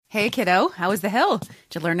Hey, kiddo, how was the hill? Did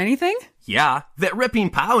you learn anything? Yeah, that ripping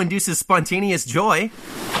pow induces spontaneous joy.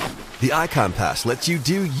 The Icon Pass lets you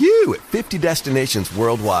do you at 50 destinations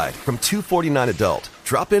worldwide from $249 adult.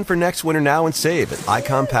 Drop in for next winter now and save at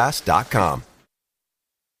iconpass.com.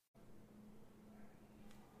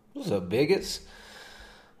 What's up, bigots?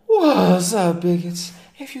 What's up, bigots?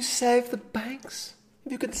 If you save the banks,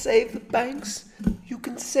 if you can save the banks, you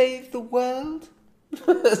can save the world.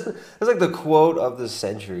 That's like the quote of the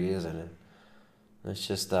century, isn't it? It's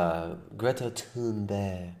just Greta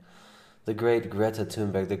Thunberg, the great Greta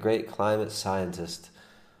Thunberg, the great climate scientist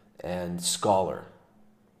and scholar,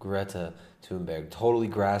 Greta Thunberg, totally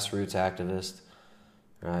grassroots activist.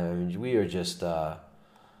 Right? I mean, we've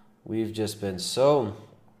just been so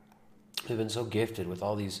gifted with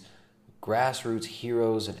all these grassroots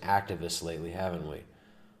heroes and activists lately, haven't we?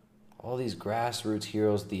 All these grassroots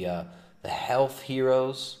heroes, the health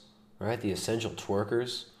heroes, right? The essential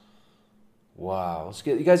twerkers. Wow.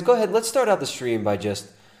 You guys, go ahead. Let's start out the stream by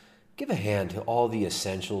just give a hand to all the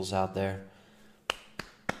essentials out there.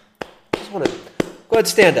 Just want to go ahead,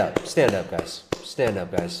 stand up. Stand up, guys. Stand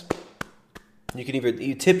up, guys. You can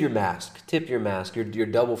you tip your mask. Tip your mask. Your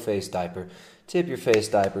double face diaper. Tip your face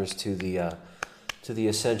diapers to the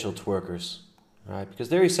essential twerkers, right? Because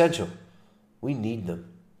they're essential. We need them.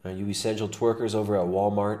 Right? You essential twerkers over at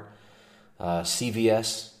Walmart,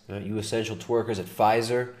 CVS. Right? You essential twerkers at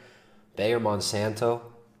Pfizer, Bayer Monsanto.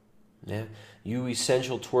 Yeah, you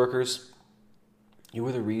essential twerkers. You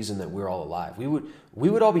were the reason that we're all alive. We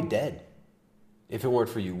would all be dead if it weren't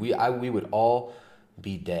for you. We would all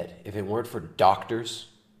be dead if it weren't for doctors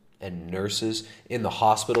and nurses in the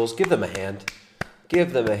hospitals. Give them a hand.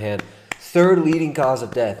 Give them a hand. Third leading cause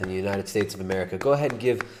of death in the United States of America. Go ahead and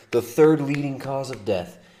give the third leading cause of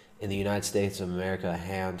death in the United States of America a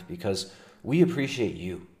hand, because we appreciate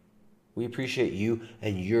you. We appreciate you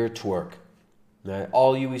and your twerk. Right?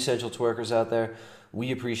 All you essential twerkers out there,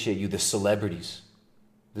 we appreciate you. The celebrities.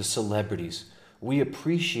 We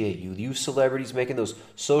appreciate you. You celebrities making those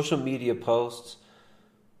social media posts.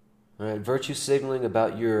 Right? Virtue signaling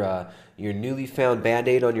about your newly found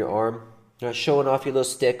Band-Aid on your arm. Right? Showing off your little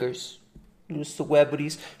stickers. Little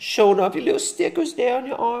celebrities. Showing off your little stickers there on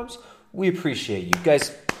your arms. We appreciate you.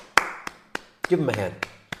 Guys, give them a hand.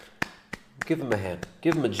 Give them a hand.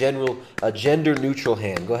 Give them a gender-neutral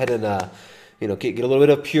hand. Go ahead and, get a little bit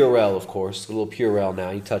of Purell, of course. A little Purell now.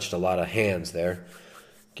 You touched a lot of hands there.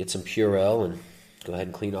 Get some Purell and go ahead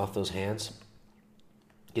and clean off those hands.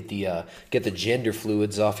 Get the gender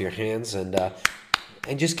fluids off your hands and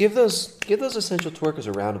just give those essential twerkers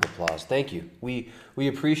a round of applause. Thank you. We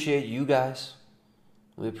appreciate you guys.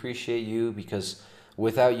 We appreciate you, because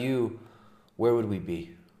without you, where would we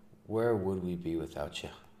be? Where would we be without you?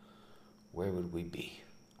 Where would we be?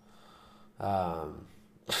 Man,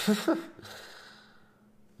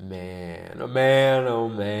 oh man, oh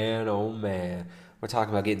man, oh man. We're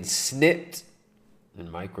talking about getting snipped and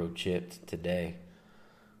microchipped today.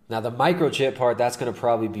 Now, the microchip part, that's going to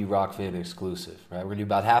probably be Rockfin exclusive, right? We're going to do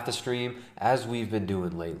about half the stream, as we've been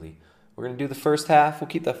doing lately. We're going to do the first half. We'll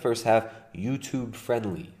keep that first half YouTube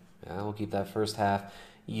friendly. Yeah, we'll keep that first half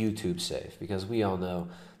YouTube safe, because we all know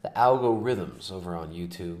the algorithms over on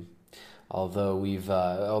YouTube. Although we've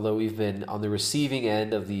been on the receiving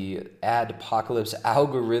end of the adpocalypse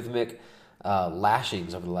algorithmic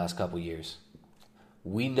lashings over the last couple years,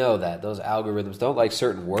 we know that those algorithms don't like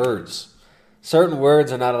certain words. Certain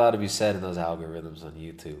words are not allowed to be said in those algorithms on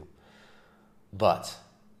YouTube. But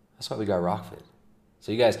that's why we got Rockfin.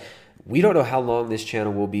 So you guys, we don't know how long this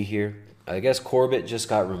channel will be here. I guess Corbett just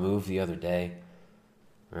got removed the other day.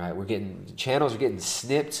 All right, channels are getting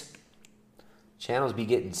snipped. Channels be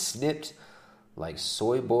getting snipped like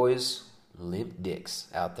soy boys, limp dicks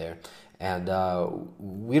out there. And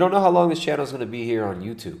we don't know how long this channel is going to be here on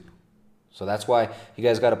YouTube. So that's why you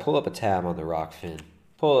guys got to pull up a tab on the Rockfin.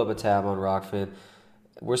 Pull up a tab on Rockfin.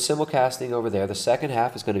 We're simulcasting over there. The second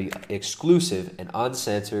half is going to be exclusive and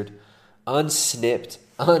uncensored, unsnipped,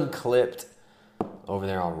 unclipped over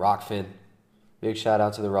there on Rockfin. Big shout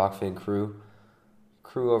out to the Rockfin crew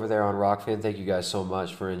over there on Rockfin. Thank you guys so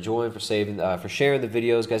much for enjoying, for sharing the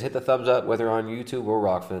videos. Guys, hit the thumbs up whether on YouTube or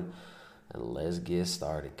Rockfin. And let's get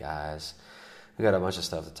started, guys. We got a bunch of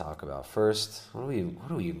stuff to talk about. First, what are we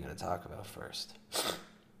even going to talk about first?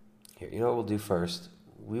 Here, you know what we'll do first?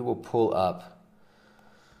 We'll pull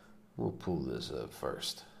this up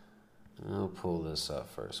first.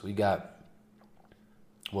 We got,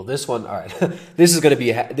 well, this one, all right. This is going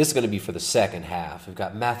to be for the second half. We've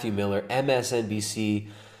got Matthew Miller, MSNBC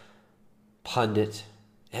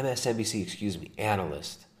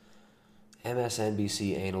analyst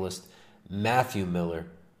Matthew Miller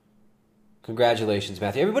Congratulations,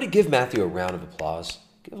 Matthew. Everybody give Matthew a round of applause.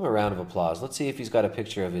 Give him a round of applause. Let's see if he's got a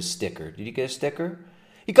picture of his sticker. Did you get a sticker?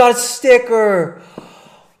 He got a sticker!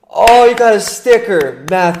 Oh, you got a sticker.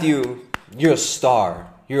 Matthew, you're a star.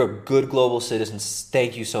 You're a good global citizen.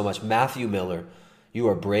 Thank you so much. Matthew Miller, you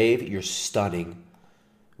are brave. You're stunning.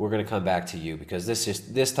 We're going to come back to you because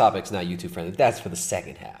this topic's not YouTube friendly. That's for the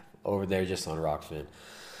second half. Over there just on Rockfin.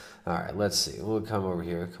 All right, let's see. We'll come over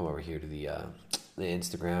here. Come over here to the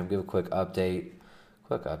Instagram. Give a quick update.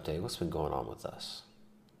 What's been going on with us?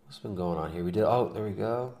 What's been going on here? There we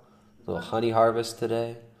go. A little honey harvest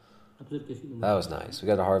today. That was nice. We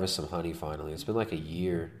got to harvest some honey finally. It's been like a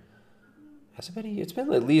year. Has it been a year? It's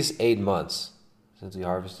been at least 8 months since we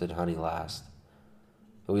harvested honey last.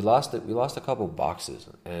 But we lost it. We lost a couple boxes,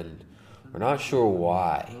 and we're not sure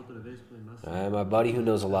why. My buddy who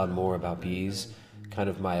knows a lot more about bees, kind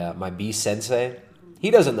of my bee sensei,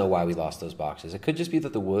 he doesn't know why we lost those boxes. It could just be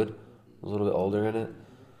that the wood was a little bit older in it.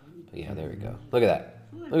 But yeah, there we go. Look at that.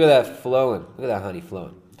 Look at that flowing. Look at that honey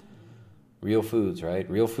flowing. Real foods, right?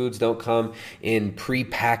 Real foods don't come in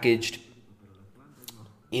pre-packaged,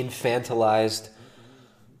 infantilized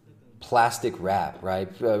plastic wrap, right?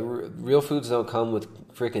 Real foods don't come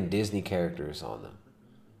with freaking Disney characters on them.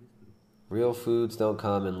 Real foods don't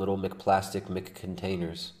come in little McPlastic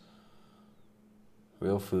containers.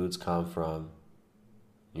 Real foods come from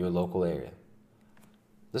your local area.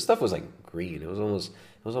 This stuff was like green. It was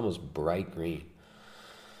almost bright green.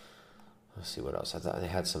 Let's see what else. I thought they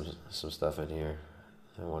had some stuff in here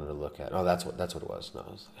I wanted to look at. Oh, that's what it was.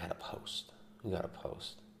 No, I had a post. We got a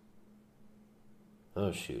post.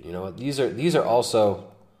 Oh shoot! You know what? These are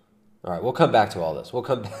also. All right, we'll come back to all this. We'll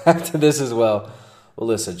come back to this as well.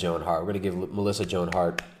 Melissa Joan Hart. We're gonna give Melissa Joan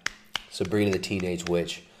Hart, Sabrina the Teenage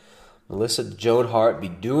Witch. Melissa Joan Hart be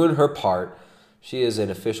doing her part. She is an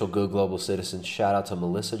official good global citizen. Shout out to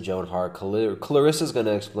Melissa Joan Hart. Clarissa's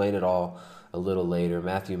gonna explain it all a little later.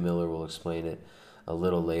 Matthew Miller will explain it a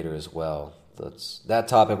little later as well. That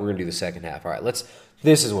topic we're gonna do the second half. All right,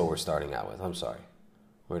 this is what we're starting out with. I'm sorry.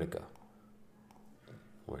 Where'd it go?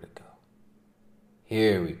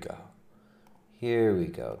 Here we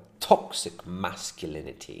go. Toxic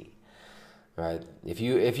masculinity. Right? If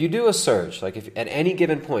you do a search, like if at any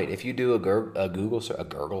given point, if you do a Google search, a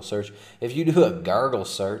gurgle search, if you do a gargle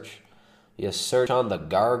search, you search on the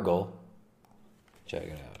gargle. Check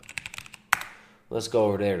it out. Let's go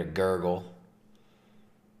over there to gurgle.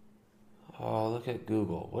 Oh, look at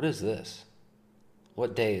Google. What is this?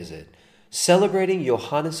 What day is it? Celebrating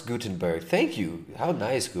Johannes Gutenberg. Thank you. How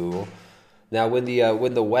nice, Google. Now, when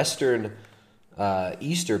the Western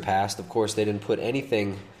Easter passed, of course, they didn't put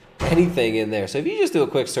anything in there. So if you just do a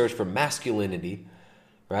quick search for masculinity,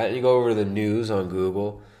 right, and you go over to the news on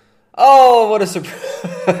Google, oh, what a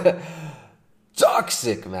surprise.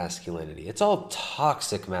 Toxic masculinity. It's all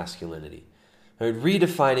toxic masculinity. Right?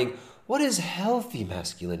 Redefining what is healthy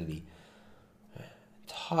masculinity.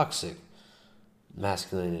 Toxic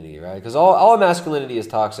masculinity, right? Because all masculinity is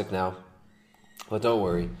toxic now. But don't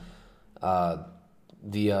worry.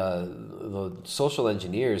 The social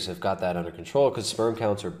engineers have got that under control because sperm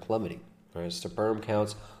counts are plummeting. Right? Sperm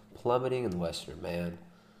counts plummeting in the Western man.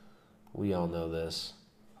 We all know this.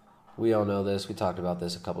 We talked about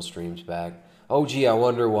this a couple streams back. Oh, gee, I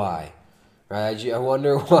wonder why. Right? I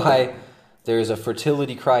wonder why there's a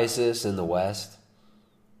fertility crisis in the West,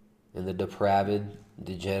 in the depraved,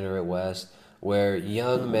 degenerate West, where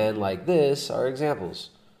young men like this are examples.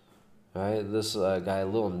 Right? This guy,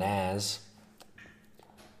 Lil Nas.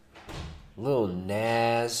 Oh,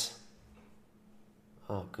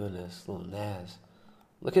 goodness, Lil Nas.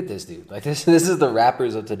 Look at this dude. Like this is the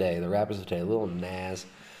rappers of today. Lil Nas.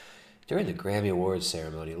 During the Grammy Awards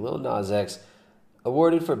ceremony, Lil Nas X,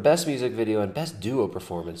 awarded for Best Music Video and Best Duo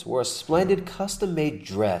Performance, wore a splendid custom-made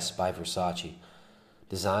dress by Versace,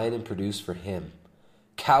 designed and produced for him.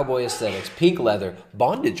 Cowboy aesthetics, pink leather,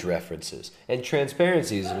 bondage references, and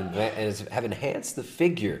transparencies have enhanced the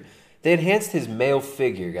figure. They enhanced his male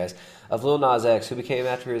figure, guys, of Lil Nas X, who became,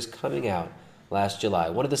 after his coming out last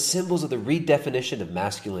July, one of the symbols of the redefinition of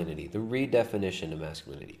masculinity.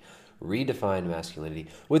 Redefined masculinity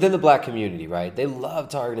within the black community, right? They love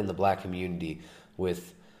targeting the black community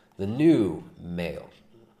with the new male,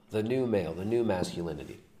 the new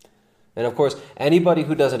masculinity. And of course, anybody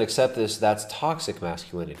who doesn't accept this, that's toxic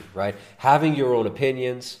masculinity, right? Having your own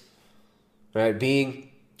opinions, right?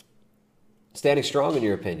 Standing strong in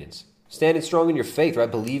your opinions, standing strong in your faith,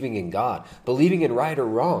 right? Believing in God, believing in right or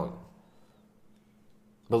wrong,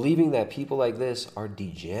 believing that people like this are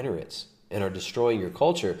degenerates and are destroying your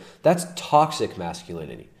culture. That's toxic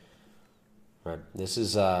masculinity, right? This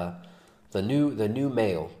is the new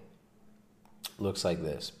male, looks like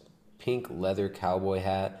this. Pink leather cowboy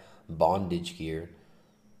hat, bondage gear.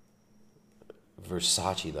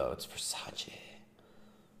 Versace though, it's Versace.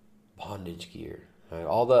 Bondage gear. Right?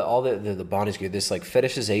 All the bondage gear, this like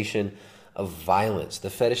fetishization of violence, the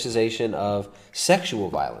fetishization of sexual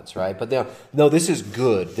violence, right? But no, this is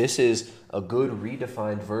good. This is a good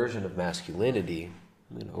redefined version of masculinity.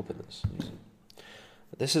 I'm going to open this.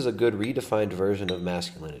 This is a good redefined version of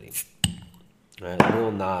masculinity. All right,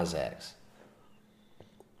 Lil Nas X.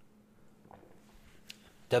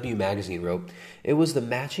 W Magazine wrote, it was the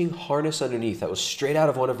matching harness underneath that was straight out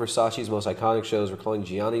of one of Versace's most iconic shows, recalling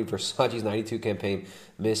Gianni Versace's 92 campaign,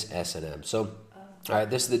 Miss S&M. So, all right,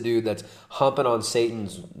 this is the dude that's humping on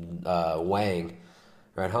Satan's wang,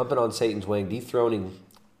 right? Humping on Satan's wang, dethroning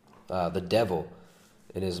the devil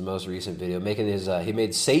in his most recent video, making his, he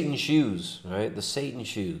made Satan shoes, right? The Satan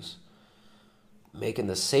shoes. Making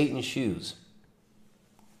the Satan shoes.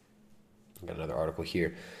 Got another article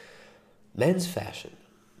here. Men's fashion.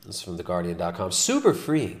 This is from TheGuardian.com. Super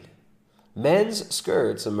freeing. Men's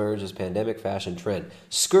skirts emerge as pandemic fashion trend.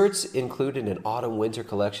 Skirts included in autumn-winter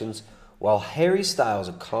collections, while Harry Styles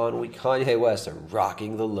and Kanye West are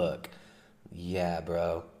rocking the look. Yeah,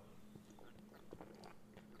 bro.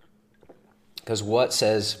 Because what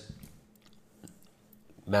says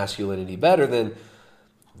masculinity better than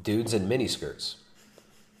dudes in miniskirts?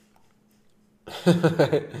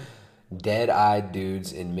 Dead-eyed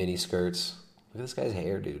dudes in miniskirts. Look at this guy's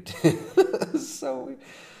hair, dude. So weird.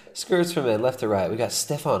 Skirts for men, left to right. We got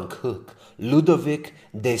Stefan Cook, Ludovic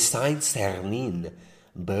de Saint-Sernin,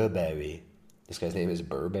 Burberry. This guy's name is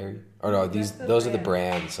Burberry? Or no, those are the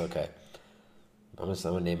brands. Okay. I'm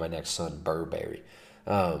gonna name my next son Burberry.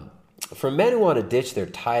 For men who want to ditch their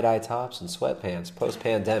tie-dye tops and sweatpants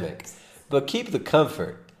post-pandemic, but keep the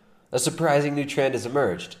comfort, a surprising new trend has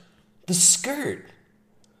emerged. The skirt.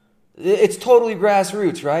 It's totally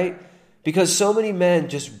grassroots, right? Because so many men are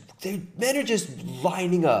just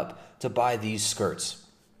lining up to buy these skirts.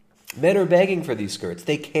 Men are begging for these skirts.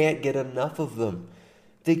 They can't get enough of them.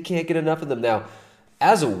 Now,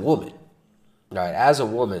 as a woman, right?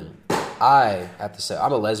 I have to say,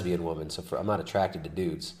 I'm a lesbian woman, so I'm not attracted to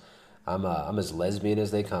dudes. I'm as lesbian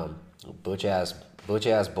as they come. Butch ass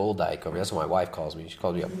bull dyke. That's what my wife calls me. She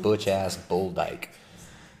calls me a butch ass bull dyke.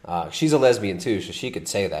 She's a lesbian too, so she could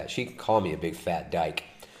say that. She could call me a big fat dyke,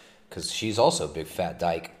 because she's also a big fat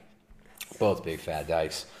dyke. Both big fat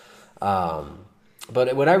dykes.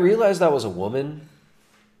 But when I realized I was a woman,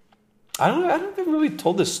 I haven't really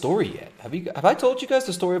told this story yet. Have I told you guys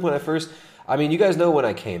the story of when I first? I mean, you guys know when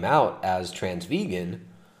I came out as trans vegan,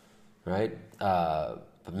 right?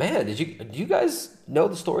 But man, did you guys know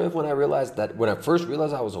the story of when I first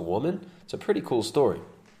realized I was a woman? It's a pretty cool story.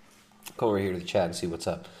 Come over here to the chat and see what's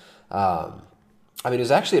up. I mean, it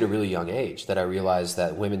was actually at a really young age that I realized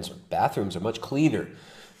that women's bathrooms are much cleaner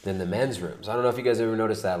than the men's rooms. I don't know if you guys ever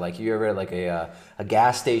noticed that. Like, you ever at like a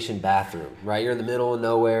gas station bathroom, right? You're in the middle of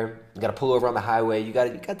nowhere. You got to pull over on the highway. You got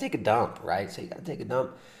to take a dump, right? So you got to take a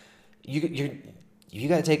dump. You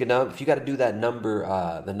got to take a dump. If you got to do that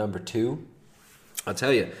the number 2, I'll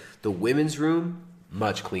tell you, the women's room,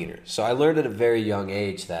 much cleaner. So I learned at a very young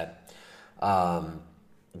age that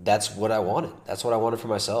that's what I wanted. That's what I wanted for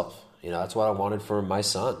myself. That's what I wanted for my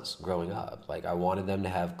sons growing up. Like, I wanted them to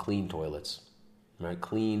have clean toilets, right?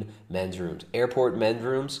 Clean men's rooms. Airport men's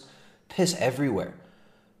rooms, piss everywhere,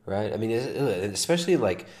 right? I mean, especially in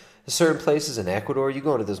like certain places in Ecuador, you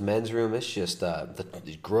go into this men's room, it's just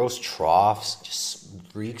the gross troughs, just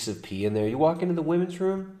reeks of pee in there. You walk into the women's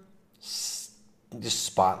room, just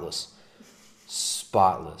spotless,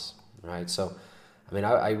 right? So, I mean,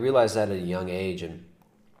 I realized that at a young age, and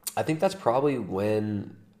I think that's probably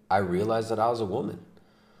when I realized that I was a woman.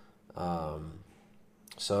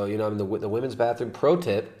 So, I mean, the women's bathroom, pro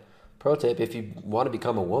tip, if you want to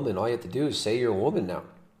become a woman, all you have to do is say you're a woman now.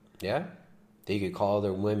 Yeah? Then you could call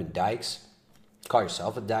other women dykes. Call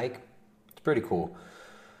yourself a dyke. It's pretty cool.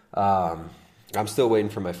 I'm still waiting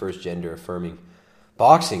for my first gender-affirming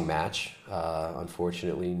boxing match.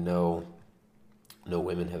 Unfortunately, no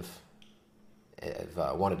women have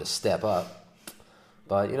wanted to step up.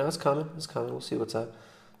 But, it's coming. We'll see what's up.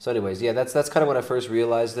 So anyways, yeah, that's kind of when I first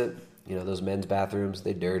realized it. Those men's bathrooms,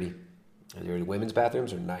 they're dirty. Women's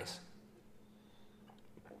bathrooms are nice.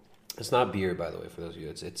 It's not beer, by the way, for those of you.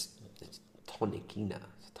 It's tonicina.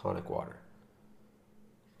 It's tonic water.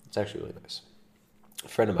 It's actually really nice. A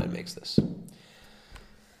friend of mine makes this.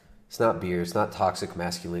 It's not beer. It's not toxic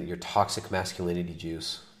masculinity. Your toxic masculinity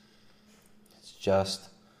juice. It's just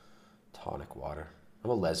tonic water. I'm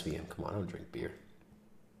a lesbian. Come on, I don't drink beer.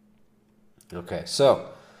 Okay, so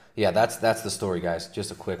Yeah, that's the story, guys.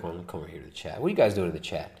 Just a quick one. Come over here to the chat. What are you guys doing in the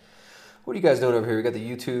chat? What are you guys doing over here? We got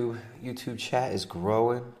the YouTube chat is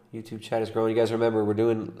growing. YouTube chat is growing. You guys remember we're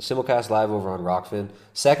doing simulcast live over on Rockfin.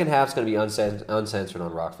 Second half's going to be uncensored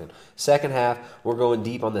on Rockfin. Second half, we're going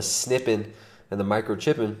deep on the snipping and the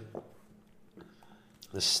microchipping.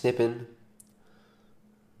 The snipping,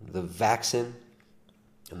 the vaccine,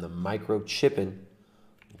 and the microchipping.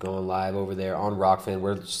 Going live over there on Rockfin.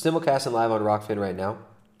 We're simulcasting live on Rockfin right now.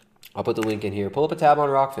 I'll put the link in here. Pull up a tab on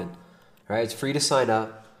Rockfin. All right, it's free to sign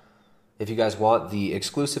up. If you guys want the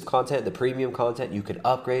exclusive content, the premium content, you can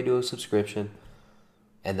upgrade to a subscription.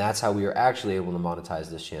 And that's how we are actually able to monetize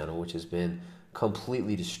this channel, which has been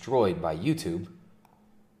completely destroyed by YouTube.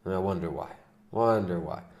 And I wonder why.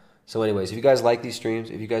 So anyways, if you guys like these streams,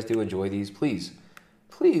 if you guys do enjoy these, please,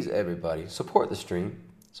 everybody, support the stream.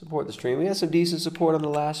 We had some decent support on the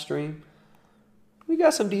last stream. We're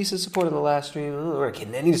not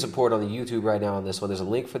getting any support on the YouTube right now on this one. There's a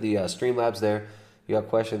link for the Streamlabs there. If you have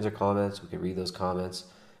questions or comments, we can read those comments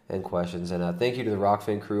and questions. And thank you to the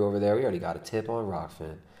Rockfin crew over there. We already got a tip on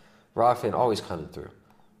Rockfin. Rockfin always coming through.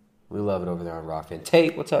 We love it over there on Rockfin.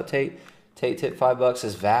 Tate, what's up, Tate? Tate tip $5,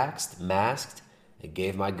 says vaxxed, masked, and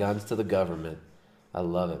gave my guns to the government. I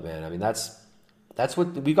love it, man. I mean, that's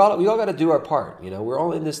what we all got to do our part. You know, we're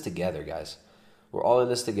all in this together, guys. We're all in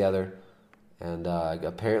this together. And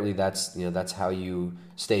apparently that's how you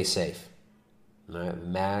stay safe. All right?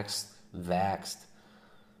 Maxed, vaxxed,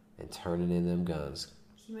 and turning in them guns.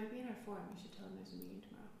 He might be in our forum. We should tell him there's a meeting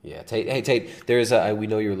tomorrow. Yeah, Tate. Hey, Tate. There is we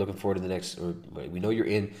know you're looking forward to the next.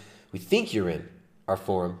 We think you're in our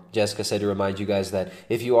forum. Jessica said to remind you guys that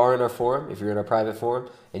if you are in our forum, if you're in our private forum,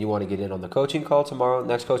 and you want to get in on the coaching call tomorrow,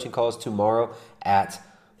 next coaching call is tomorrow at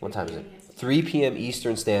what time is it? 3 p.m.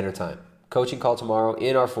 Eastern Standard Time. Coaching call tomorrow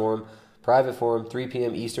in our forum, private forum, 3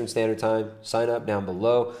 p.m. Eastern Standard Time. Sign up down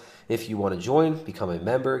below. If you want to join, become a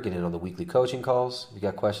member, get in on the weekly coaching calls. If you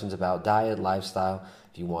got questions about diet, lifestyle,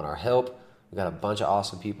 if you want our help, we got a bunch of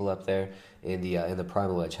awesome people up there in the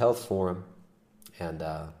Primal Edge Health Forum. And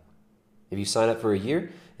if you sign up for a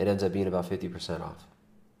year, it ends up being about 50% off.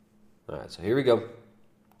 All right, so here we go.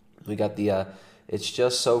 We got the, it's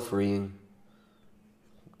just so freeing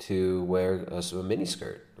to wear a mini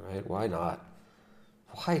skirt, right? Why not?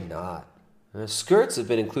 Skirts have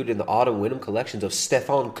been included in the autumn-winter collections of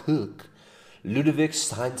Stefan Cook, Ludovic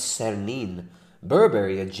Saint-Cernin,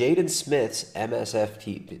 Burberry, and Jaden Smith's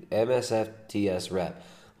MSFTS rep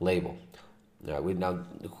label. All right, now,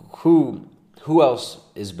 who else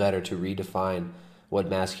is better to redefine what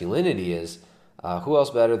masculinity is? Who else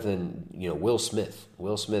better than Will Smith?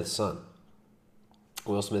 Will Smith's son.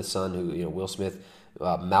 Will Smith's son, who Will Smith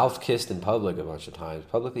mouth kissed in public a bunch of times,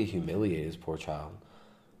 publicly humiliated his poor child.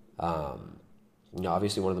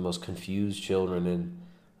 Obviously one of the most confused children in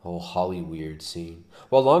the whole Hollyweird scene.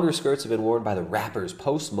 While longer skirts have been worn by the rappers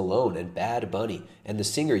Post Malone and Bad Bunny and the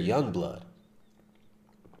singer Yungblud.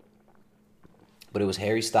 But it was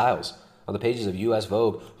Harry Styles on the pages of US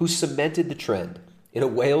Vogue who cemented the trend in a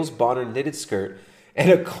Wales Bonner knitted skirt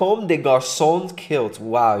and a Comme des Garçons kilt.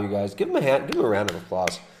 Wow, you guys. Give him a round of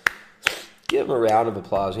applause. Give him a round of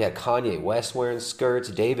applause. We had Kanye West wearing skirts,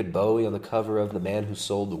 David Bowie on the cover of The Man Who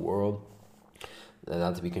Sold the World.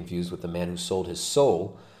 Not to be confused with The Man Who Sold His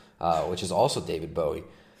Soul, which is also David Bowie.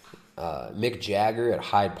 Mick Jagger at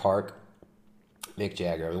Hyde Park. Mick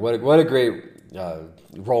Jagger. I mean, what a great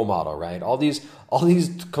role model, right? All these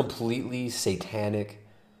completely satanic,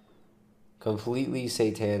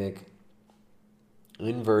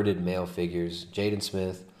 inverted male figures. Jaden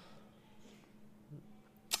Smith,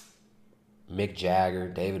 Mick Jagger,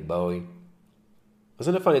 David Bowie.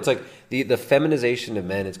 Isn't it funny? It's like the feminization of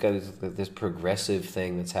men. It's got this progressive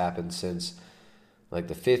thing that's happened since like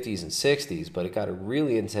the 50s and 60s, but it got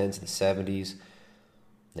really intense in the 70s,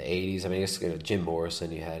 the 80s. I mean, I guess Jim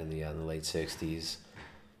Morrison you had in the late 60s.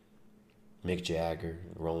 Mick Jagger,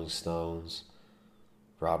 Rolling Stones,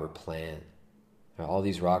 Robert Plant. All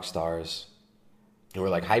these rock stars who were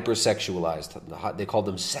like hypersexualized. They called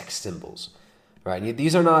them sex symbols, right? And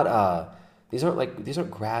these aren't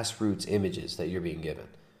grassroots images that you're being given.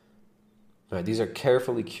 Right? These are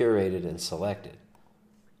carefully curated and selected.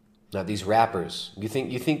 Now these rappers, you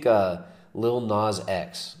think Lil Nas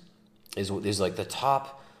X is like the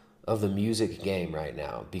top of the music game right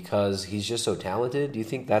now because he's just so talented? Do you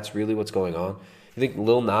think that's really what's going on? You think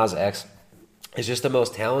Lil Nas X is just the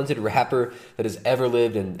most talented rapper that has ever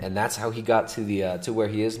lived, and that's how he got to where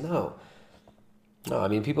he is? No. I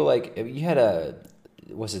mean, people like, you had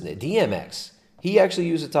what's his name, DMX. He actually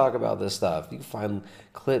used to talk about this stuff. You can find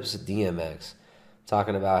clips of DMX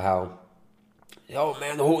talking about how, oh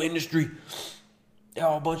man, the whole industry they're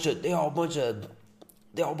all a bunch of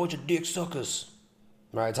dick suckers.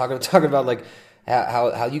 Right? Talking about like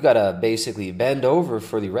how you gotta basically bend over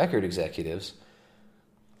for the record executives,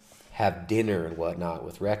 have dinner and whatnot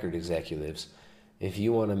with record executives if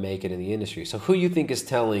you want to make it in the industry. So who you think is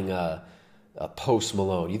telling Post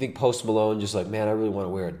Malone? You think Post Malone just like, man, I really want to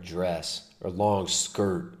wear a dress or a long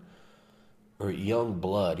skirt? Or Young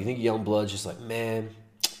Blood? You think Young Blood's just like, man,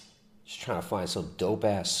 just trying to find some dope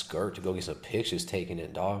ass skirt to go get some pictures taken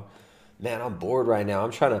in, dog. Man, I'm bored right now.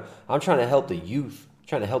 I'm trying to help the youth. I'm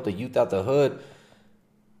trying to help the youth out the hood.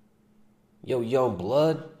 Yo, Young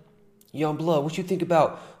Blood, what you think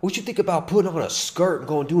about putting on a skirt and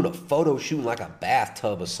going doing a photo shoot in like a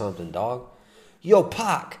bathtub or something, dog? Yo,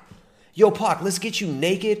 Pac, let's get you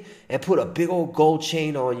naked and put a big old gold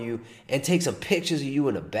chain on you and take some pictures of you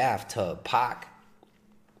in a bathtub, Pac.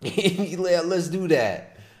 Let's do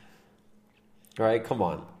that. All right, come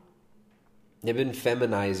on. They've been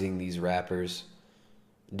feminizing these rappers,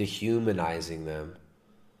 dehumanizing them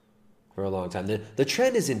for a long time. The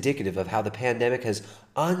trend is indicative of how the pandemic has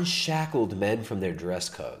unshackled men from their dress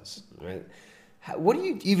codes, right? What are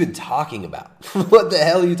you even talking about? What the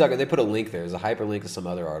hell are you talking about? They put a link there. There's a hyperlink to some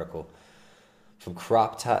other article. From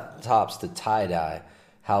crop tops to tie-dye,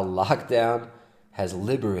 how lockdown has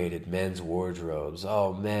liberated men's wardrobes.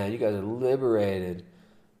 Oh, man, you guys are liberated.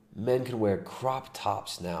 Men can wear crop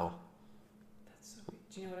tops now. That's so weird.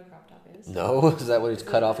 Do you know what a crop top is? No? Is that when it's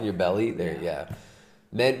cut off in your belly? There, yeah.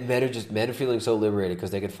 Men are feeling so liberated because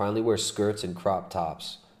they can finally wear skirts and crop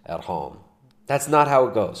tops at home. That's not how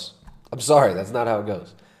it goes. I'm sorry, that's not how it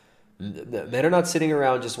goes. Men are not sitting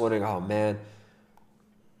around just wondering, oh, man,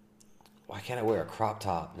 why can't I wear a crop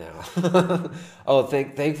top now? Oh,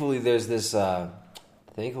 thankfully there's this.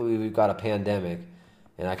 Thankfully we've got a pandemic,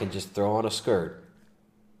 and I can just throw on a skirt.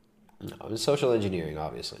 No, it's social engineering,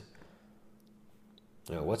 obviously.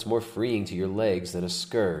 You know, what's more freeing to your legs than a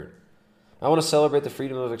skirt? I want to celebrate the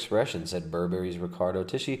freedom of expression, said Burberry's Riccardo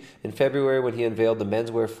Tisci in February when he unveiled the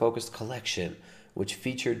menswear-focused collection, which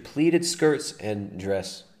featured pleated skirts and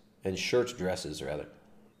shirt dresses.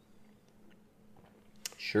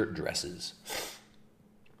 Shirt dresses.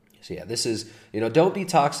 So yeah, this is, don't be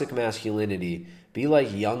toxic masculinity. Be like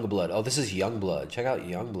Youngblood. Oh, this is Youngblood. Check out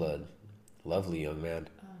Youngblood. Lovely young man.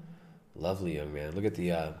 Lovely young man. Look at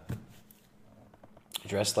the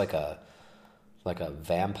dressed like a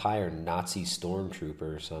vampire Nazi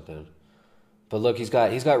stormtrooper or something. But look, he's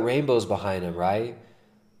got rainbows behind him, right?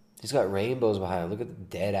 He's got rainbows behind him. Look at the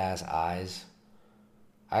dead ass eyes.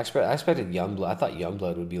 I expected Youngblood. I thought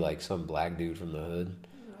Youngblood would be like some black dude from the hood.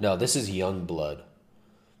 No, this is Youngblood.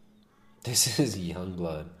 This is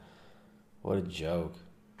Youngblood. What a joke.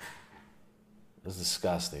 It was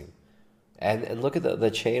disgusting. And look at the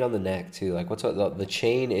chain on the neck too. Like what's the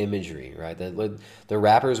chain imagery, right? The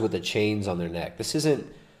rappers with the chains on their neck. This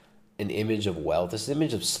isn't an image of wealth. This is an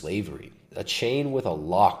image of slavery. A chain with a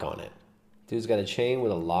lock on it. Dude's got a chain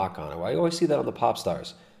with a lock on it. Why do you always see that on the pop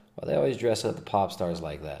stars? Why are they always dressing up the pop stars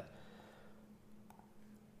like that?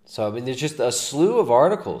 So, I mean, there's just a slew of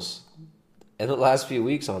articles in the last few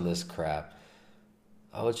weeks on this crap.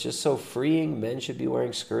 Oh, it's just so freeing. Men should be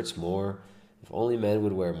wearing skirts more. If only men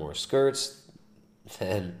would wear more skirts,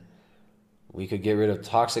 then we could get rid of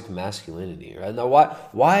toxic masculinity. Right? Now,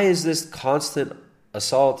 why is this constant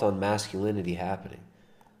assault on masculinity happening?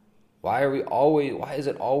 Why is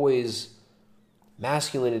it always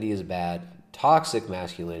masculinity is bad, toxic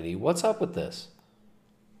masculinity? What's up with this?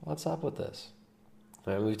 What's up with this?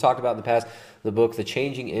 Right, we've talked about in the past the book, The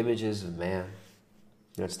Changing Images of Man,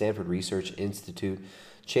 at Stanford Research Institute,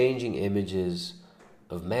 Changing Images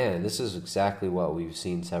of Man. This is exactly what we've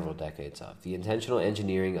seen several decades of. The intentional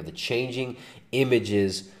engineering of the changing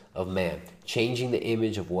images of man, changing the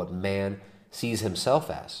image of what man sees himself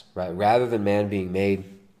as, right? Rather than man being made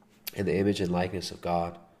in the image and likeness of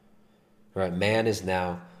God, right? Man is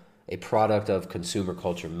now a product of consumer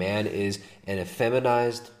culture. Man is an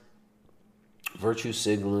effeminized, virtue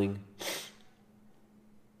signaling,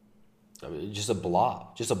 just a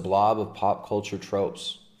blob of pop culture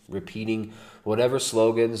tropes, repeating whatever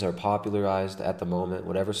slogans are popularized at the moment,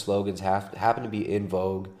 whatever slogans happen to be in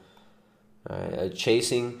vogue,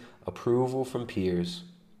 chasing approval from peers,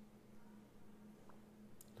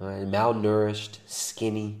 malnourished,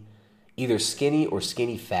 skinny, either skinny or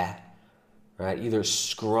skinny fat, right? Either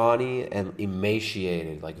scrawny and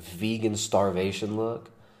emaciated, like vegan starvation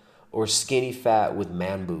look, or skinny fat with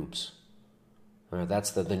man boobs. Right,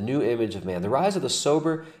 that's the new image of man. The rise of the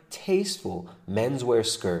sober, tasteful menswear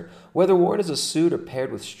skirt, whether worn as a suit or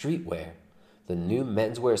paired with streetwear. The new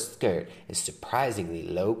menswear skirt is surprisingly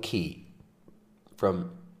low-key.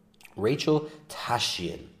 From Rachel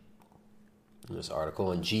Tashian. In this article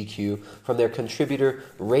on GQ from their contributor,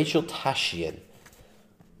 Rachel Tashian.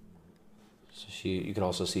 So you can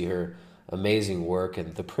also see her amazing work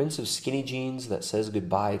in The Prince of Skinny Jeans That Says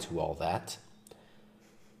Goodbye to All That.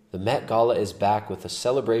 The Met Gala is back with a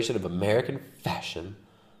celebration of American fashion.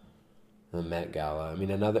 The Met Gala.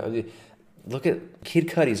 Look at Kid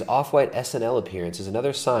Cudi's off-white SNL appearance is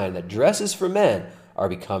another sign that dresses for men are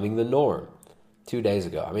becoming the norm. 2 days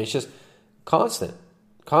ago. It's just constant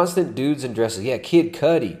dudes in dresses. Yeah, Kid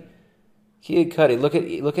Cudi. Look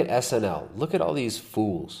at SNL. Look at all these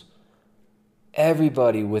fools.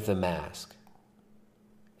 Everybody with a mask.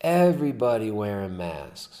 Everybody wearing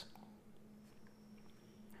masks.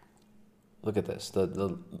 Look at this.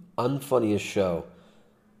 The unfunniest show.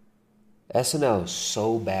 SNL is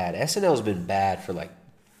so bad. SNL's been bad for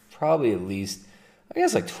probably at least,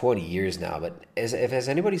 20 years now. But has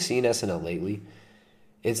anybody seen SNL lately?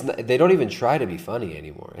 They don't even try to be funny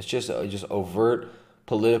anymore. It's just overt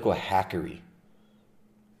political hackery.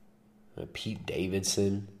 Pete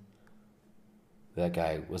Davidson. That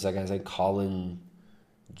guy's name? Colin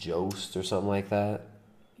Jost or something like that.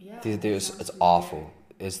 Yeah. It's awful.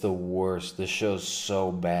 It's the worst. The show's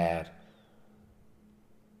so bad.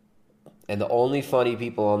 And the only funny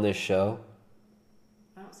people on this show,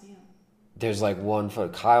 I don't see him. there's one for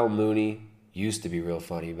Kyle Mooney. Used to be real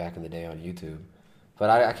funny back in the day on YouTube. But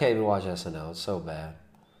I can't even watch SNL. It's so bad.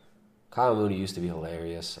 Kyle Mooney used to be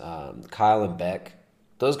hilarious. Kyle and Beck.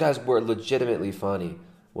 Those guys were legitimately funny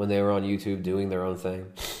when they were on YouTube doing their own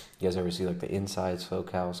thing. You guys ever see the Inside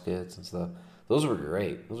SoCal skits and stuff? Those were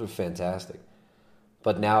great. Those were fantastic.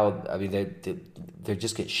 But now, they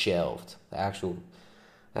just get shelved. The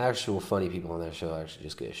actual funny people on that show actually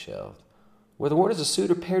just get shelved. Whether worn as a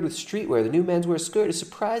suit or paired with streetwear, the new menswear skirt is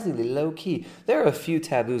surprisingly low-key. There are a few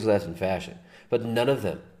taboos left in fashion, but none of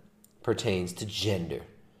them pertains to gender.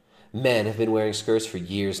 Men have been wearing skirts for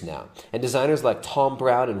years now, and designers like Tom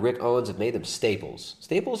Brown and Rick Owens have made them staples.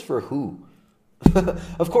 Staples for who?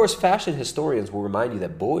 Of course, fashion historians will remind you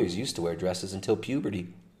that boys used to wear dresses until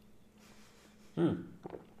puberty.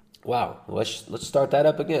 Wow, let's start that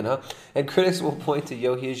up again, huh? And critics will point to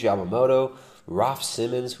Yohei Yamamoto, Ralph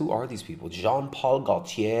Simmons, who are these people? Jean-Paul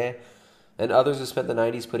Gaultier, and others who spent the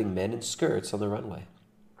 90s putting men in skirts on the runway.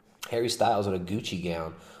 Harry Styles in a Gucci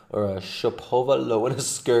gown or a Shapovalov in a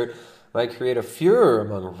skirt might create a furor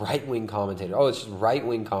among right-wing commentators. Oh, it's just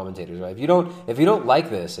right-wing commentators, right? If you don't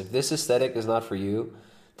like this, if this aesthetic is not for you,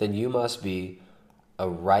 then you must be a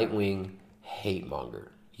right-wing hate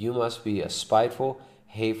monger. You must be a spiteful,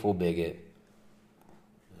 hateful bigot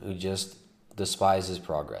who just despises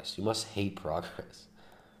progress. You must hate progress.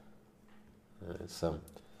 So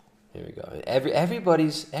here we go.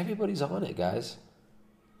 Everybody's on it, guys.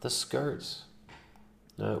 The skirts.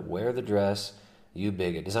 Wear the dress, you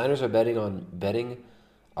bigot. Designers are betting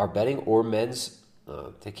or men's.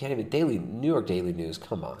 They can't even. New York Daily News.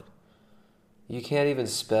 Come on, you can't even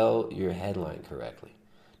spell your headline correctly.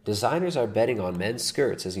 Designers are betting on men's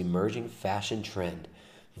skirts as emerging fashion trend.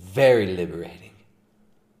 Very liberating.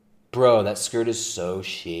 Bro, that skirt is so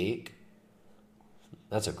chic.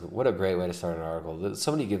 What a great way to start an article.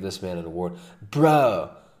 Somebody give this man an award.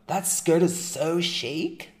 Bro, that skirt is so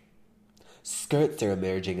chic. Skirts are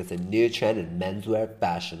emerging as a new trend in menswear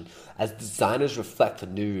fashion as designers reflect the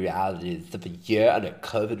new realities of a year under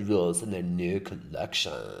COVID rules in their new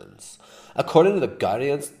collections. According to The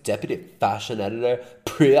Guardian's deputy fashion editor,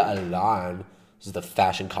 Priya Alarm, this is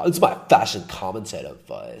my fashion commentator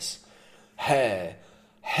voice. Hey,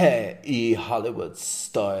 Hollywood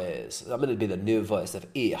stars. I'm going to be the new voice of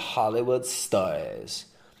Hollywood stars.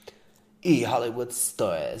 Hollywood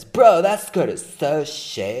stars. Bro, that skirt is so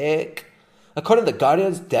chic. According to The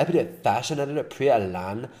Guardian's deputy fashion editor, Priya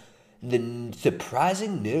Alan, the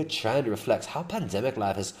surprising new trend reflects how pandemic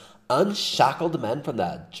life has unshackled men from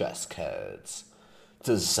their dress codes.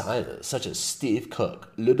 Designers such as Steve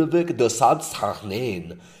Cook, Ludovic de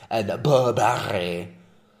Saint-Sarnin, and Burberry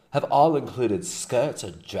have all included skirts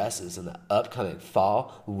or dresses in the upcoming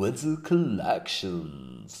fall-winter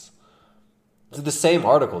collections. It's the same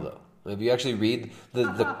article, though. If you actually read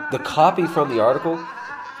the copy from the article,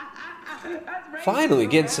 finally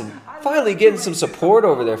getting some support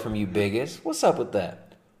over there from you bigots. What's up with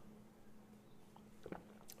that?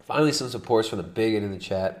 Finally, some supports from the bigot in the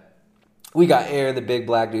chat. We got Aaron, the big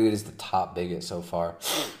black dude, is the top bigot so far.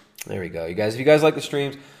 There we go, you guys. If you guys like the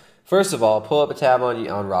streams, first of all, pull up a tab on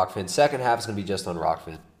Rockfin. Second half is going to be just on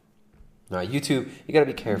Rockfin. Now, YouTube, you got to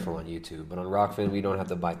be careful on YouTube. But on Rockfin, we don't have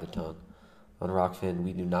to bite the tongue. On Rockfin,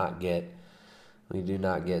 we do not get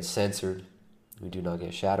censored. We do not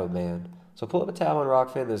get shadow banned. So pull up a tab on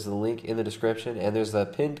Rockfin. There's the link in the description, and there's the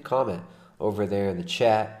pinned comment over there in the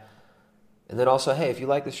chat. And then also, hey, if you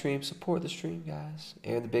like the stream, support the stream, guys.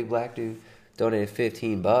 Aaron the Big Black Dude donated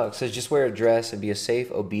 $15. Says just wear a dress and be a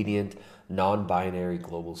safe, obedient, non-binary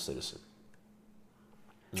global citizen.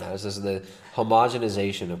 Now, this is the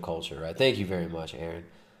homogenization of culture, right? Thank you very much, Aaron.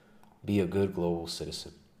 Be a good global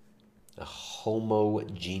citizen. A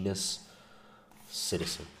homogeneous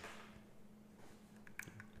citizen.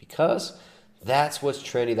 Because that's what's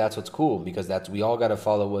trendy, that's what's cool. Because we all got to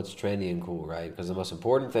follow what's trendy and cool, right? Because the most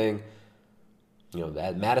important thing,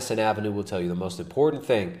 that Madison Avenue will tell you, the most important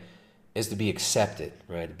thing is to be accepted,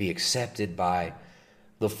 right? To be accepted by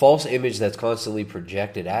the false image that's constantly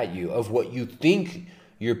projected at you of what you think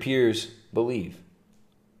your peers believe.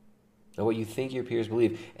 And what you think your peers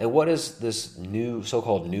believe. And what is this new,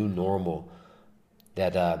 so-called new normal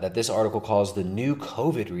that this article calls the new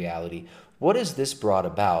COVID reality? What has this brought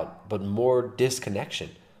about but more disconnection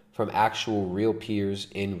from actual real peers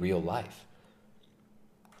in real life?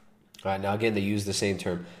 All right, now again, they use the same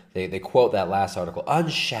term. They quote that last article,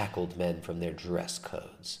 unshackled men from their dress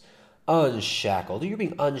codes. Unshackled. You're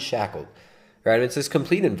being unshackled. Right? And it's this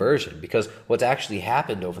complete inversion because what's actually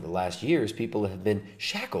happened over the last year is people have been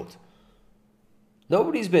shackled.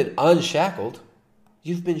 Nobody's been unshackled.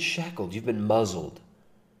 You've been shackled. You've been muzzled.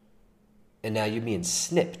 And now you're being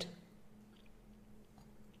snipped.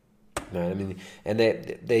 Right? I mean, and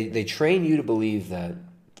they train you to believe that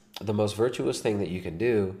the most virtuous thing that you can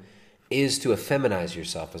do is to effeminize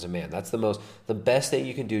yourself as a man. That's the best thing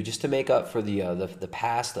you can do just to make up for the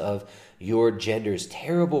past of your gender's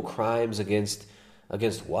terrible crimes against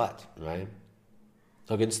what, right?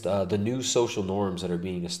 Against the new social norms that are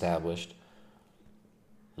being established,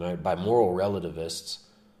 right, by moral relativists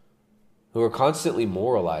who are constantly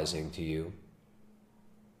moralizing to you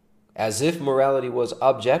as if morality was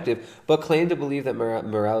objective, but claim to believe that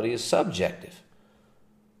morality is subjective.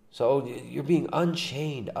 So you're being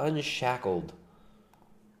unchained, unshackled.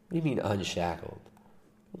 What do you mean unshackled?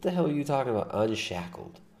 What the hell are you talking about,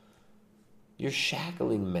 unshackled? You're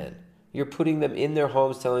shackling men. You're putting them in their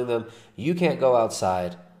homes, telling them, you can't go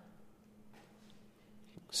outside.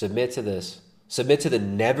 Submit to this. Submit to the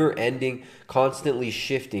never-ending, constantly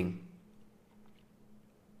shifting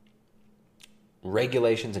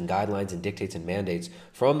regulations and guidelines and dictates and mandates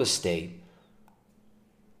from the state.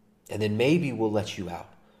 And then maybe we'll let you out.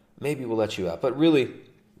 Maybe we'll let you out. But really,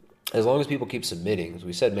 as long as people keep submitting, as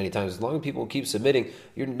we said many times, as long as people keep submitting,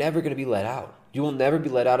 you're never going to be let out. You will never be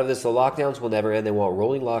let out of this. The lockdowns will never end. They want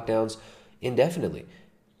rolling lockdowns indefinitely.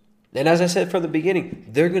 And as I said from the beginning,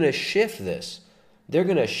 they're going to shift this. They're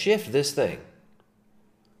going to shift this thing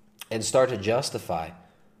and start to justify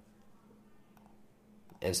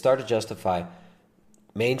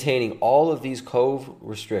maintaining all of these COV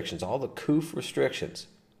restrictions, all the COOF restrictions.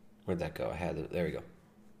 Where'd that go? There we go.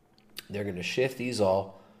 They're going to shift these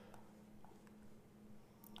all,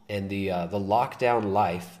 and the lockdown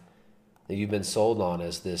life that you've been sold on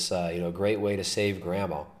as this great way to save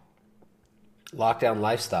grandma, lockdown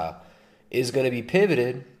lifestyle, is going to be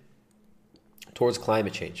pivoted towards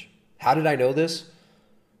climate change. How did I know this?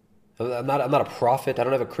 I'm not a prophet. I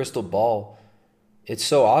don't have a crystal ball. It's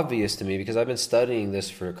so obvious to me because I've been studying this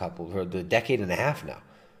for a decade and a half now.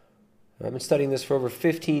 I've been studying this for over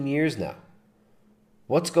 15 years now.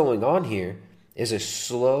 What's going on here is a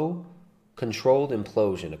slow, controlled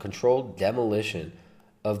implosion, a controlled demolition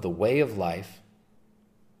of the way of life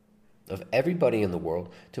of everybody in the world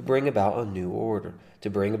to bring about a new order, to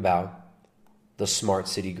bring about the smart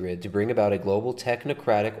city grid, to bring about a global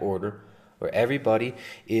technocratic order where everybody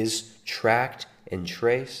is tracked and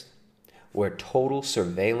traced, where total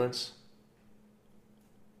surveillance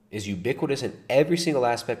is ubiquitous in every single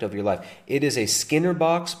aspect of your life. It is a Skinner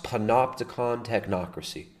box panopticon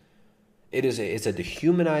technocracy. It's a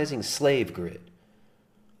dehumanizing slave grid.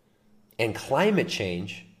 And climate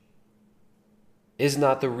change is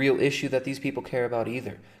not the real issue that these people care about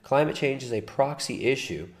either. Climate change is a proxy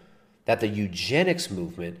issue that the eugenics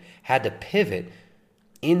movement had to pivot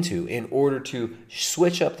into in order to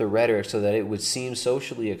switch up the rhetoric so that it would seem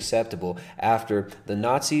socially acceptable after the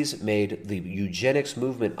Nazis made the eugenics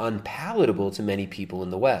movement unpalatable to many people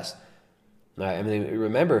in the West. I mean,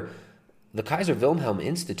 remember, the Kaiser Wilhelm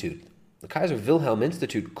Institute. The Kaiser Wilhelm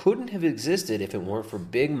Institute couldn't have existed if it weren't for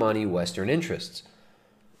big money Western interests.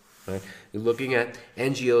 Right? You're looking at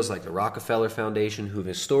NGOs like the Rockefeller Foundation, who've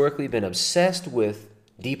historically been obsessed with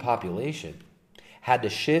depopulation, had to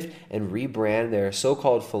shift and rebrand their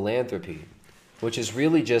so-called philanthropy, which is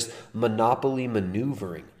really just monopoly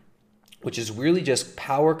maneuvering, which is really just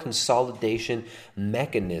power consolidation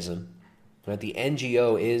mechanism. Right? The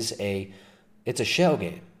NGO is a It's a shell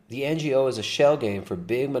game. The NGO is a shell game for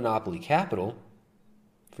big monopoly capital,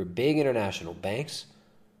 for big international banks,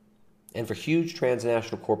 and for huge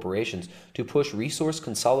transnational corporations to push resource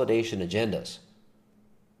consolidation agendas.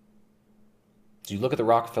 So you look at the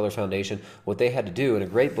Rockefeller Foundation, what they had to do, in a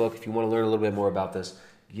great book, if you want to learn a little bit more about this,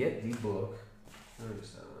 get the book.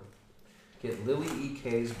 Where's that one? Get Lily E.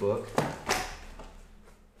 Kay's book,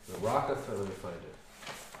 The Rockefeller, let me find it.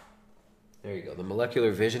 There you go. The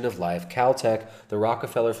Molecular Vision of Life, Caltech, the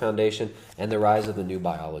Rockefeller Foundation, and the Rise of the New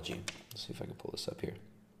Biology. Let's see if I can pull this up here.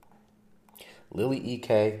 Lily E.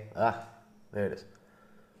 Kay. There it is.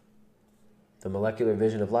 The Molecular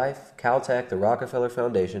Vision of Life, Caltech, the Rockefeller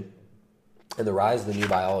Foundation, and the Rise of the New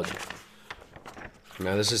Biology.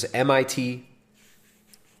 Now, this is MIT,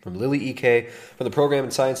 from Lily E. Kay, from the Program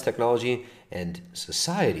in Science, Technology, and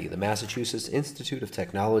Society, the Massachusetts Institute of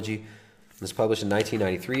Technology. It was published in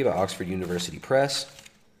 1993 by Oxford University Press,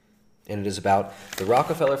 and it is about the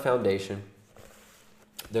Rockefeller Foundation,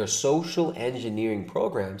 their social engineering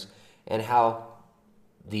programs, and how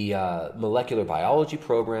the molecular biology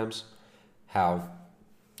programs, how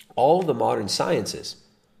all the modern sciences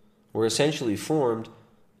were essentially formed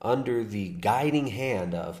under the guiding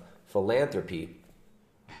hand of philanthropy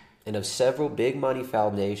and of several big money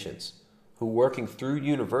foundations who, working through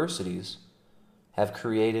universities, have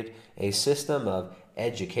created a system of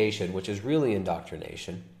education, which is really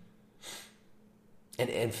indoctrination,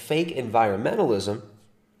 and fake environmentalism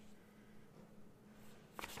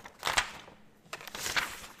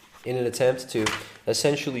in an attempt to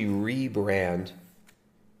essentially rebrand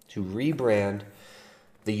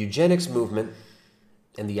the eugenics movement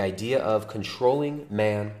and the idea of controlling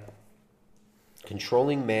man,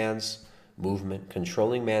 controlling man's movement,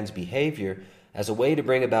 controlling man's behavior as a way to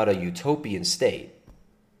bring about a utopian state.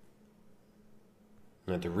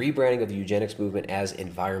 The rebranding of the eugenics movement as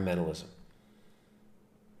environmentalism,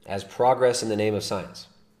 as progress in the name of science.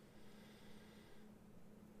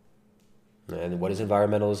 And what is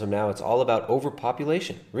environmentalism now? It's all about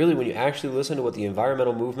overpopulation. Really, when you actually listen to what the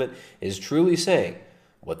environmental movement is truly saying,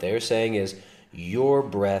 what they're saying is, your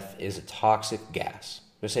breath is a toxic gas.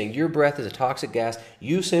 They're saying your breath is a toxic gas.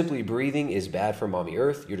 You simply breathing is bad for Mommy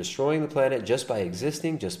Earth. You're destroying the planet just by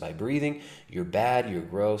existing, just by breathing. You're bad, you're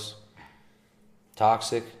gross.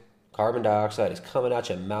 Toxic. Carbon dioxide is coming out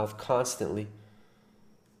your mouth constantly.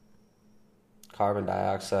 Carbon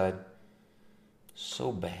dioxide.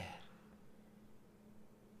 So bad.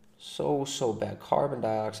 So bad. Carbon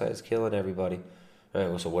dioxide is killing everybody. All right,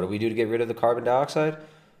 well, so what do we do to get rid of the carbon dioxide?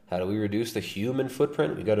 How do we reduce the human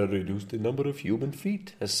footprint? We got to reduce the number of human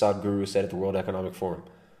feet, as Sadhguru said at the World Economic Forum.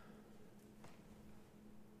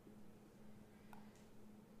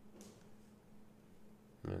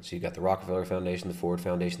 And so you got the Rockefeller Foundation, the Ford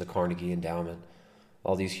Foundation, the Carnegie Endowment,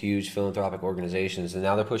 all these huge philanthropic organizations, and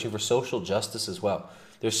now they're pushing for social justice as well.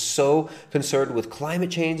 They're so concerned with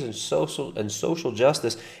climate change and social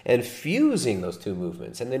justice and fusing those two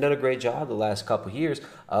movements. And they've done a great job the last couple of years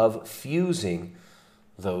of fusing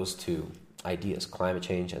those two ideas, climate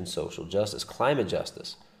change and social justice, climate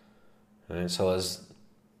justice. And so as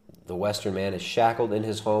the Western man is shackled in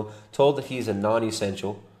his home, told that he's a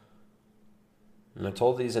non-essential,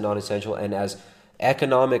 and as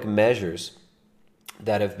economic measures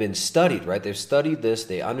that have been studied, right? They've studied this.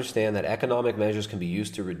 They understand that economic measures can be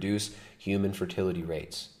used to reduce human fertility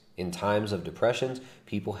rates. In times of depressions,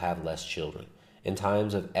 people have less children. In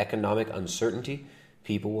times of economic uncertainty,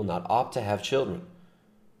 people will not opt to have children.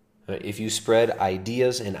 If you spread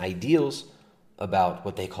ideas and ideals about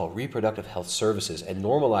what they call reproductive health services and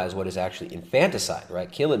normalize what is actually infanticide,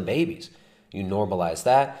 right? Killing babies. You normalize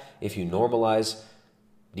that. If you normalize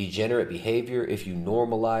degenerate behavior, if you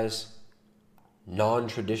normalize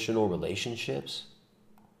non-traditional relationships,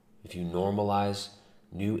 if you normalize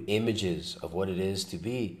new images of what it is to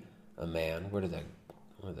be a man, where did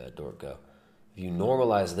that door go? If you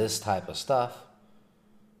normalize this type of stuff,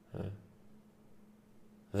 right,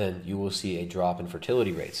 then you will see a drop in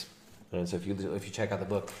fertility rates. And so if you check out the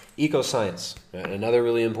book Ecoscience, right, another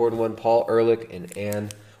really important one, Paul Ehrlich and Anne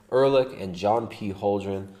Ehrlich and John P.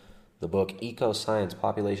 Holdren, the book Ecoscience,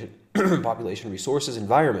 Population, Resources,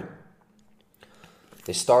 Environment.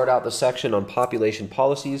 They start out the section on population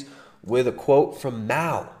policies with a quote from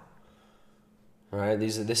Mao. All right,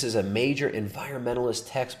 this is a major environmentalist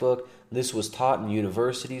textbook. This was taught in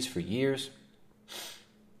universities for years.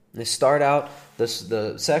 They start out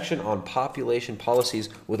the section on population policies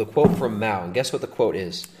with a quote from Mao. And guess what the quote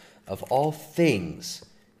is? Of all things,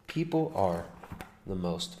 people are the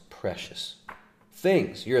most precious.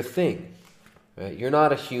 Things. You're a thing. Right? You're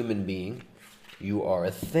not a human being. You are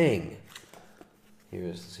a thing.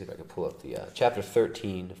 let's see if I can pull up the chapter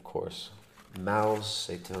 13, of course. Mao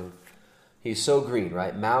Zedong. He's so green,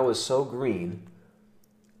 right? Mao is so green.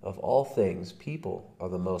 Of all things, people are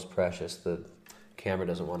the most precious. The camera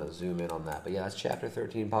doesn't want to zoom in on that. But yeah, that's chapter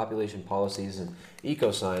 13, Population Policies and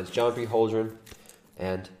Ecoscience. John P. Holdren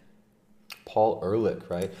and Paul Ehrlich,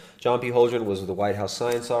 right? John P. Holdren was the White House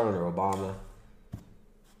science czar under Obama.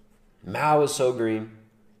 Mao is so green.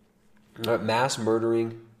 Mass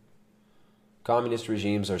murdering communist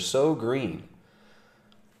regimes are so green.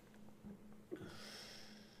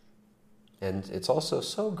 And it's also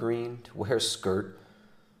so green to wear a skirt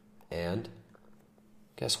and,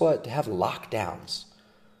 guess what, to have lockdowns.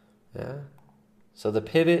 Yeah. So the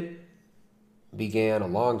pivot began a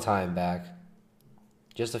long time back.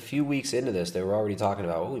 Just a few weeks into this, they were already talking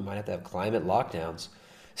about, we might have to have climate lockdowns.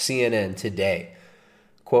 CNN today.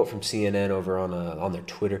 Quote from CNN over on their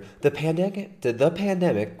Twitter. The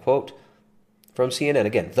pandemic, quote from CNN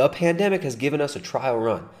again, the pandemic has given us a trial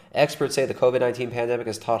run. Experts say the COVID-19 pandemic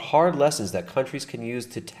has taught hard lessons that countries can use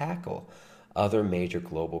to tackle other major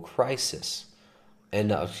global crisis.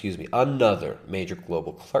 Another major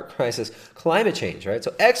global crisis, climate change, right?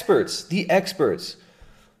 So the experts.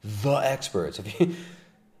 If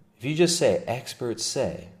you just say experts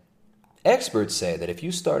say that if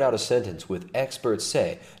you start out a sentence with experts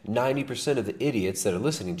say, 90% of the idiots that are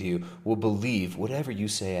listening to you will believe whatever you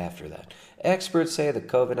say after that. Experts say the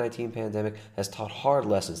COVID-19 pandemic has taught hard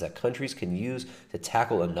lessons that countries can use to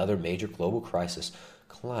tackle another major global crisis,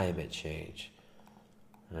 climate change.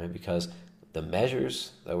 Right? Because the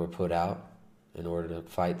measures that were put out in order to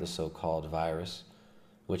fight the so-called virus,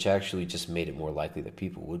 which actually just made it more likely that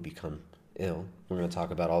people would become ill. We're going to talk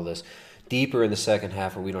about all this deeper in the second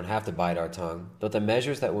half where we don't have to bite our tongue. But the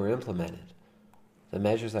measures that were implemented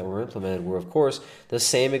were, of course, the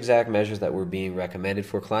same exact measures that were being recommended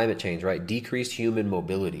for climate change, right? Decreased human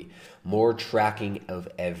mobility, more tracking of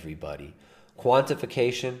everybody,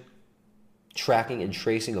 quantification, tracking and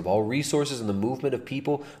tracing of all resources and the movement of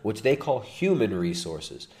people, which they call human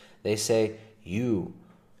resources. They say, you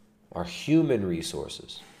are human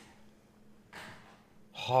resources.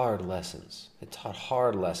 Hard lessons. It taught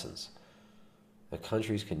hard lessons that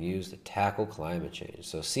countries can use to tackle climate change.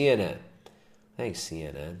 So CNN. Thanks,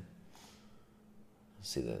 CNN. Let's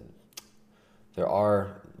see there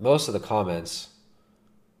are most of the comments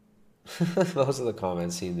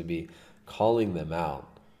seem to be calling them out.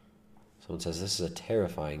 Someone says this is a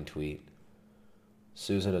terrifying tweet.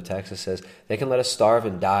 Susan of Texas says they can let us starve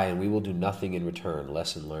and die and we will do nothing in return.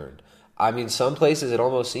 Lesson learned. I mean, some places it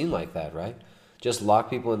almost seemed like that, right? Just lock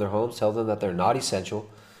people in their homes, tell them that they're not essential.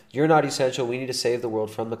 You're not essential. We need to save the world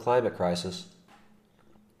from the climate crisis.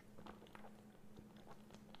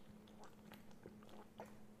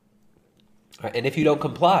 All right, and if you don't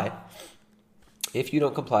comply,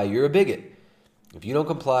 you're a bigot. If you don't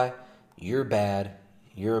comply, you're bad,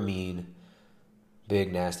 you're mean,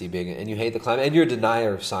 big, nasty bigot, and you hate the climate, and you're a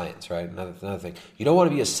denier of science, right? Another thing. You don't want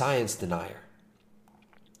to be a science denier.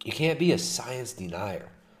 You can't be a science denier.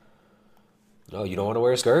 No, you don't want to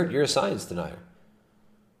wear a skirt? You're a science denier.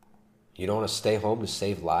 You don't want to stay home to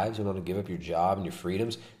save lives? You don't want to give up your job and your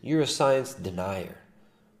freedoms? You're a science denier.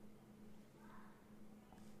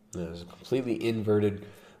 There's a completely inverted,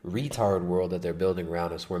 retard world that they're building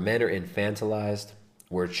around us, where men are infantilized,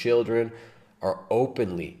 where children are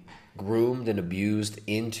openly groomed and abused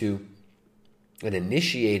into and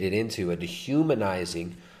initiated into a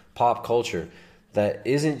dehumanizing pop culture that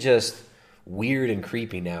isn't just weird and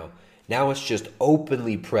creepy now. Now it's just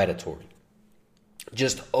openly predatory.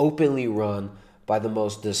 Just openly run by the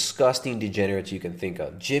most disgusting degenerates you can think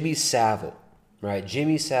of. Jimmy Savile, right?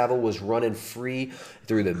 Jimmy Savile was running free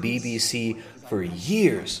through the BBC for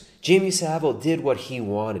years. Jimmy Savile did what he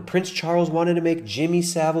wanted. Prince Charles wanted to make Jimmy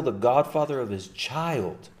Savile the godfather of his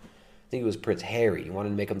child. I think it was Prince Harry. He wanted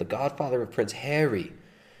to make him the godfather of Prince Harry.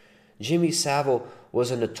 Jimmy Savile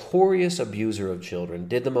was a notorious abuser of children,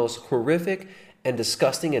 did the most horrific and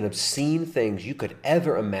disgusting and obscene things you could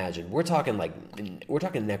ever imagine. We're talking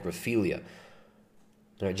necrophilia.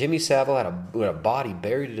 Now, Jimmy Savile had a body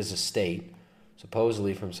buried at his estate,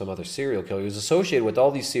 supposedly from some other serial killer. He was associated with all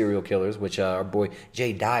these serial killers, which our boy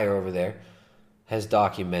Jay Dyer over there has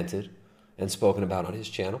documented and spoken about on his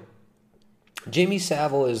channel. Jimmy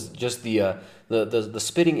Savile is just the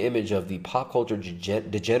spitting image of the pop culture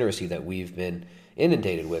degeneracy that we've been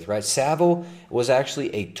inundated with, right? Savile was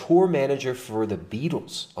actually a tour manager for the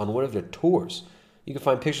Beatles on one of their tours. You can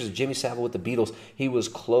find pictures of Jimmy Savile with the Beatles. He was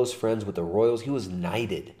close friends with the Royals. He was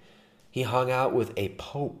knighted. He hung out with a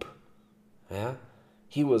pope. Yeah?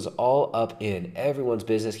 He was all up in everyone's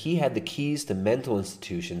business. He had the keys to mental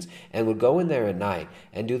institutions and would go in there at night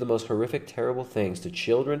and do the most horrific, terrible things to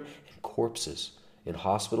children and corpses in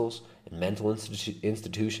hospitals and mental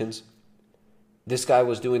institutions. This guy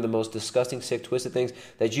was doing the most disgusting, sick, twisted things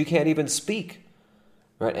that you can't even speak.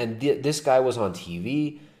 Right? And this guy was on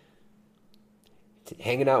TV,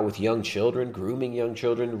 hanging out with young children, grooming young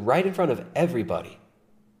children, right in front of everybody.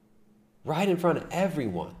 Right in front of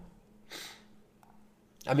everyone.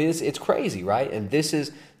 I mean, it's crazy, right? And these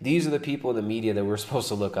are the people in the media that we're supposed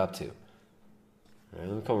to look up to. All right,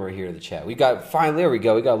 let me come over here to the chat. There we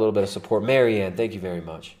go. We got a little bit of support. Marianne, thank you very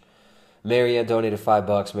much. Marianne donated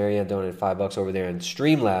 $5. Marianne donated $5 over there in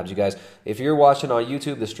Streamlabs. You guys, if you're watching on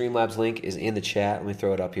YouTube, the Streamlabs link is in the chat. Let me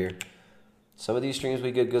throw it up here. Some of these streams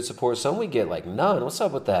we get good support. Some we get like none. What's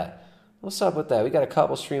up with that? We got a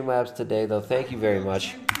couple Streamlabs today, though. Thank you very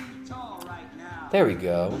much. There we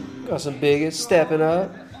go. Got some bigots stepping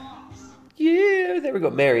up. Yeah, there we go.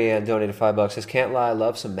 Marianne donated $5. Says, can't lie, I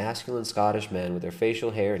love some masculine Scottish men with their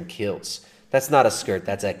facial hair and kilts. That's not a skirt,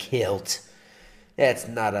 that's a kilt. It's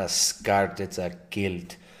not a skirt, it's a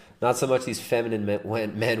kilt. Not so much these feminine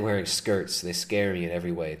men wearing skirts. They scare me in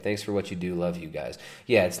every way. Thanks for what you do. Love you guys.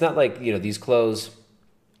 Yeah, it's not like, these clothes,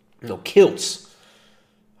 kilts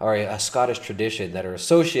are a Scottish tradition that are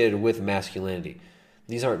associated with masculinity.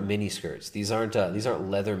 These aren't mini skirts. These aren't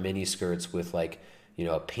leather mini skirts with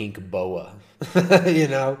a pink boa. Thank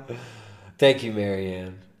you,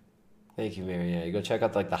 Marianne. You go check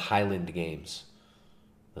out the Highland Games.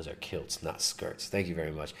 Those are kilts, not skirts. Thank you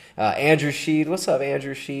very much. Andrew Sheed. What's up,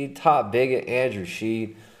 Andrew Sheed? Top bigot, Andrew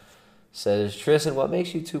Sheed. Says, Tristan, what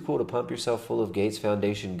makes you too cool to pump yourself full of Gates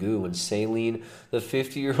Foundation goo when Saline, the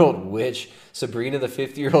 50-year-old witch, Sabrina, the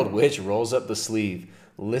 50-year-old witch, rolls up the sleeve?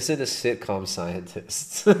 Listen to sitcom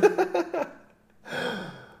scientists. Yeah,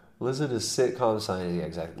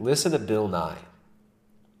 exactly. Listen to Bill Nye.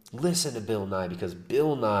 Because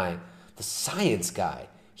Bill Nye, the science guy,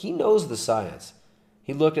 he knows the science.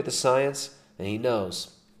 He looked at the science, and he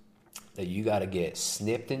knows that you got to get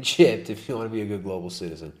snipped and chipped if you want to be a good global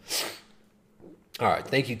citizen. All right,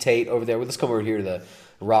 thank you, Tate, over there. Let's come over here to the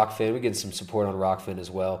Rockfin. We're getting some support on Rockfin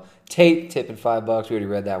as well. Tate, tipping $5. We already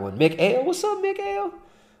read that one. Mick Ale, what's up, Mick Ale?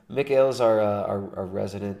 Mick Ale is our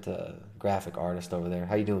resident graphic artist over there.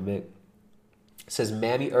 How you doing, Mick? It says,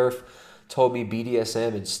 Mammy Earth told me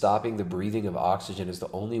BDSM and stopping the breathing of oxygen is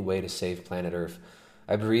the only way to save planet Earth.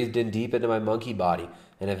 I breathed in deep into my monkey body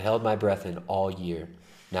and have held my breath in all year.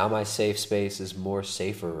 Now my safe space is more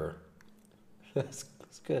saferer. That's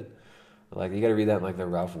good. You got to read that in the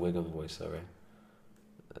Ralph Wiggum voice, though, right?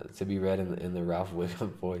 To be read in the Ralph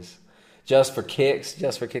Wiggum voice. Just for Kicks.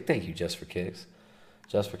 Thank you, Just for Kicks.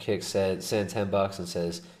 Just for Kicks sent $10 and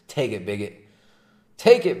says, take it, bigot.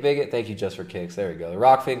 Take it, bigot. Thank you, Just for Kicks. There we go. The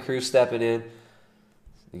Rockfin crew stepping in.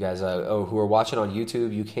 You guys who are watching on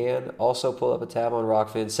YouTube, you can also pull up a tab on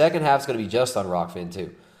Rockfin. Second half is going to be just on Rockfin,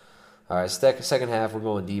 too. All right, second half, we're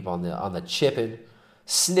going deep on the chipping,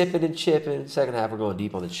 snipping and chipping. Second half, we're going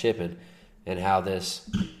deep on the chipping and how this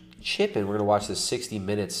chipping, we're going to watch this 60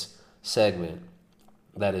 minutes segment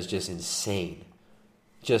that is just insane.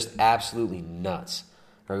 Just absolutely nuts.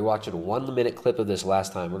 All right, we watched a 1 minute clip of this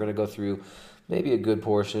last time. We're going to go through maybe a good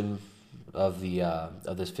portion of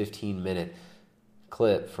this 15-minute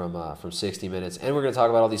clip from 60 Minutes, and we're going to talk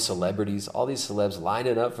about all these celebrities, all these celebs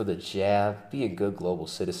lining up for the jab, being good global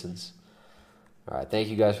citizens. All right, thank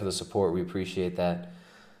you guys for the support. We appreciate that.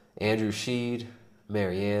 Andrew Sheed,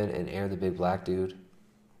 Marianne, and Aaron the Big Black Dude,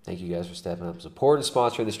 thank you guys for stepping up, supporting,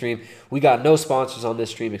 sponsoring the stream. We got no sponsors on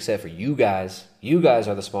this stream except for you guys. You guys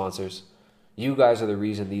are the sponsors. You guys are the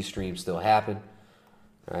reason these streams still happen.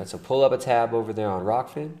 All right, so pull up a tab over there on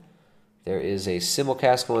Rockfin. There is a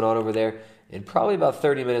simulcast going on over there. In probably about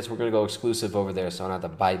 30 minutes, we're going to go exclusive over there, so I don't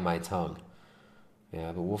have to bite my tongue.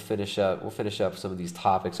 Yeah, but we'll finish up some of these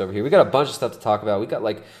topics over here. We got a bunch of stuff to talk about.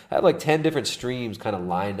 I had 10 different streams kind of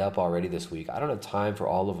lined up already this week. I don't have time for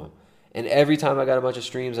all of them. And every time I got a bunch of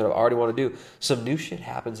streams that I already want to do, some new shit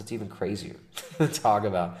happens that's even crazier to talk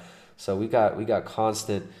about. So we got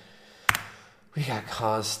constant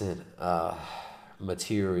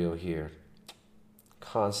material here.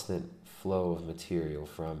 Constant flow of material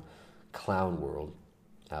from Clown World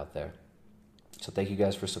out there. So thank you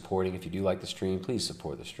guys for supporting. If you do like the stream, please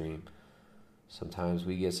support the stream. Sometimes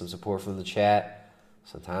we get some support from the chat.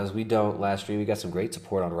 Sometimes we don't. Last stream, we got some great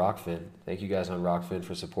support on Rockfin. Thank you guys on Rockfin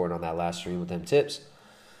for supporting on that last stream with them tips.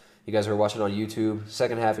 You guys who are watching on YouTube,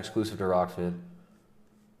 second half exclusive to Rockfin.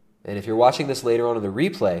 And if you're watching this later on in the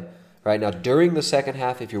replay, right now during the second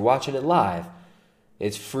half, if you're watching it live,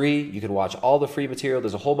 It's free. You can watch all the free material.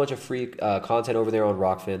 There's a whole bunch of free content over there on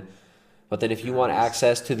Rockfin. But then if you want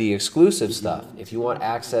access to the exclusive stuff, if you want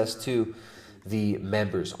access to the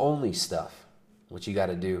members only stuff, what you got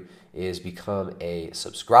to do is become a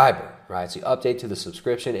subscriber, right? So you update to the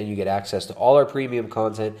subscription and you get access to all our premium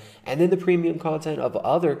content and then the premium content of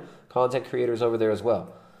other content creators over there as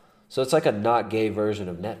well. So it's like a not gay version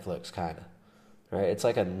of Netflix, kind of, right? It's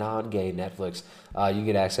like a non-gay Netflix. You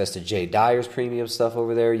get access to Jay Dyer's premium stuff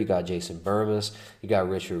over there. You got Jason Burmis. You got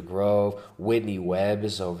Richard Grove. Whitney Webb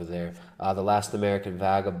is over there. The Last American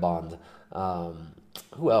Vagabond.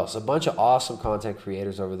 Who else? A bunch of awesome content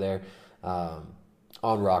creators over there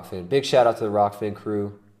on Rockfin. Big shout out to the Rockfin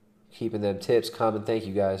crew. Keeping them tips coming. Thank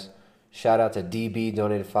you guys. Shout out to DB,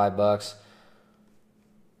 donated $5.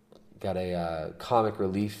 Got a comic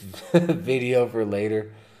relief video for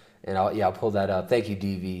later. And I'll pull that up. Thank you,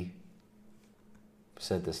 DV.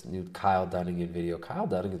 Sent this new Kyle Dunnigan video. Kyle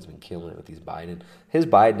Dunnigan's been killing it with these Biden. His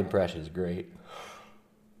Biden impression is great.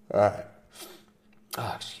 All right.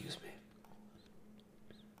 Oh, excuse me.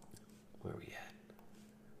 Where are we at?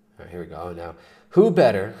 All right, here we go. Now, who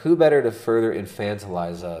better to further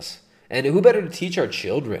infantilize us? And who better to teach our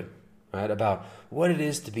children, right, about what it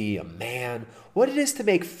is to be a man, what it is to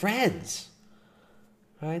make friends,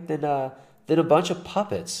 right, than a bunch of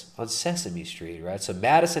puppets on Sesame Street, right? So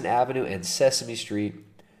Madison Avenue and Sesame Street,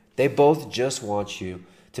 they both just want you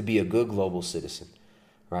to be a good global citizen,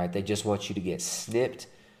 right? They just want you to get snipped,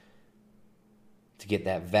 to get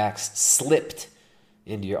that vax slipped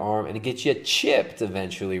into your arm, and to get you chipped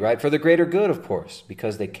eventually, right? For the greater good, of course,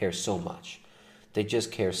 because they care so much. They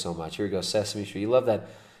just care so much. Here we go, Sesame Street. You love that,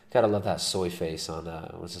 gotta love that soy face on,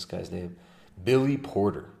 what's this guy's name? Billy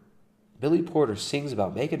Porter. Billy Porter sings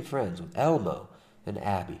about making friends with Elmo and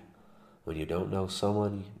Abby. When you don't know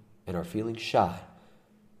someone and are feeling shy,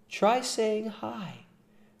 try saying hi.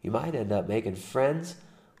 You might end up making friends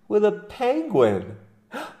with a penguin.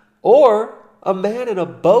 Or a man in a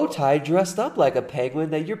bow tie dressed up like a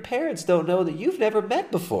penguin that your parents don't know that you've never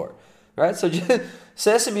met before. Right? So just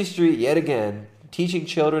Sesame Street, yet again, teaching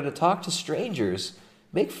children to talk to strangers.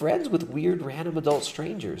 Make friends with weird random adult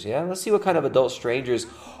strangers. Yeah, let's see what kind of adult strangers.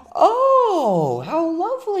 Oh, how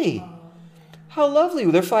lovely. How lovely.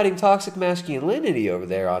 They're fighting toxic masculinity over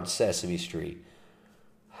there on Sesame Street.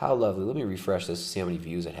 How lovely. Let me refresh this to see how many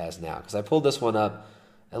views it has now. Because I pulled this one up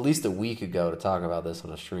at least a week ago to talk about this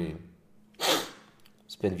on a stream.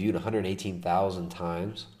 It's been viewed 118,000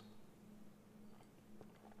 times.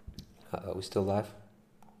 Are we still live?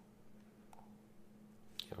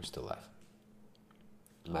 Yeah, we're still live.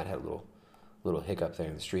 Might have a little hiccup there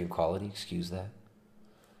in the stream quality. Excuse that.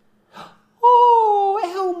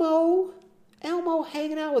 Oh, Elmo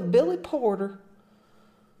hanging out with Billy Porter.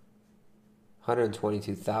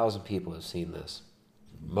 122,000 people have seen this.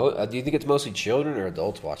 Do you think it's mostly children or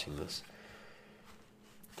adults watching this?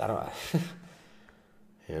 I don't.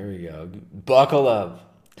 Here we go. Buckle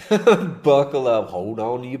up. Buckle up. Hold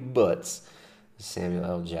on to your butts. Samuel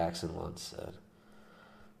L. Jackson once said.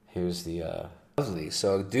 Here's the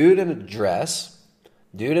so a dude in a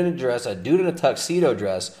dude in a tuxedo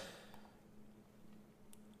dress,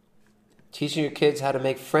 teaching your kids how to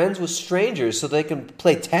make friends with strangers so they can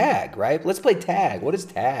play tag, right? Let's play tag. What is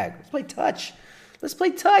tag? Let's play touch. Let's play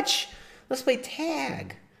touch. Let's play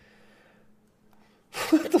tag.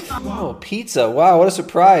 What the fuck? Oh, pizza. Wow, what a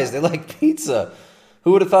surprise. They like pizza.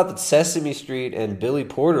 Who would have thought that Sesame Street and Billy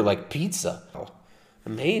Porter like pizza? Oh,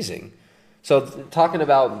 amazing. So talking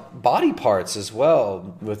about body parts as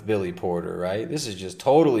well with Billy Porter, right? This is just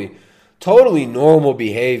totally normal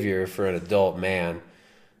behavior for an adult man,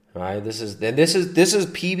 right? This is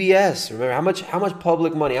PBS. Remember how much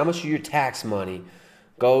public money, how much of your tax money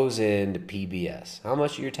goes into PBS? How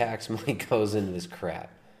much of your tax money goes into this crap?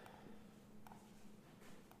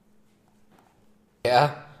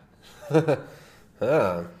 Yeah.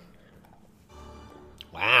 Huh.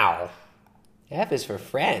 Wow. F is for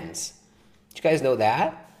friends. Did you guys know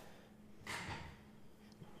that?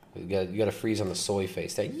 You got to freeze on the soy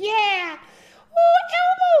face there. Yeah.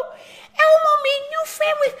 Oh, Elmo made new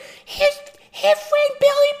friend with his friend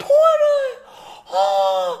Billy Porter.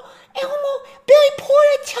 Oh, Billy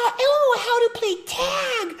Porter taught Elmo how to play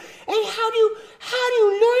tag and how to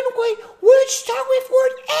learn what words start with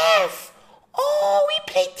word F. Oh, we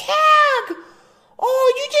play tag. Oh,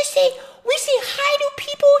 we say hi to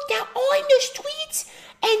people that are in the streets,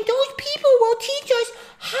 and those people will teach us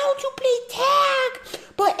how to play tag.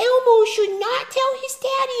 But Elmo should not tell his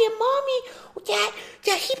daddy and mommy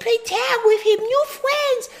that he played tag with his new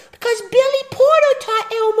friends, because Billy Porter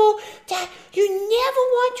taught Elmo that you never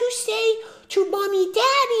want to say to Mommy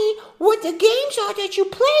Daddy what the games are that you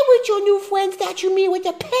play with your new friends that you meet with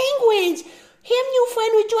the penguins. Him new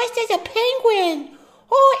friend was dressed as a penguin.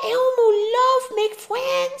 Oh, Elmo love make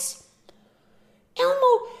friends.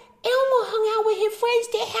 Elmo hung out with his friends.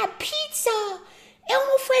 They had pizza.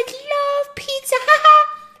 Elmo friends love pizza. Ha ha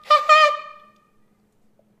ha ha.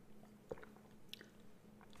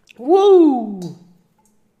 Woo!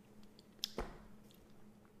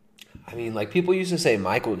 I mean, like, people used to say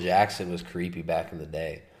Michael Jackson was creepy back in the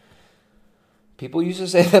day. People used to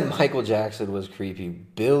say that Michael Jackson was creepy.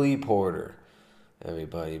 Billy Porter.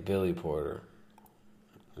 Everybody, Billy Porter.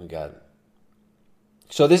 We got...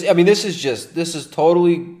 So this is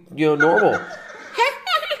totally, normal.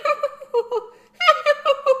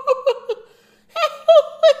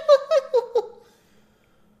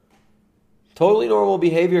 Totally normal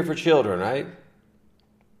behavior for children, right?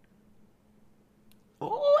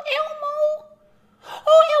 Oh, Elmo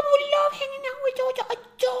love hanging out with all the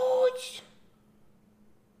adults.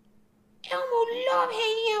 Elmo love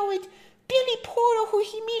hanging out with Billy Porter, who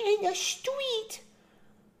he met in the street.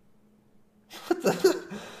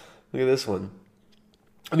 Look at this one.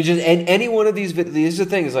 I mean, just any one of these. These are the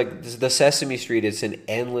things, like the Sesame Street. It's an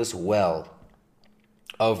endless well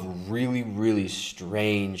of really, really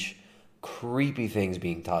strange, creepy things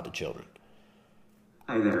being taught to children.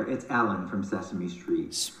 Hi there, it's Alan from Sesame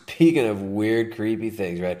Street. Speaking of weird, creepy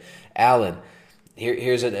things, right? Alan.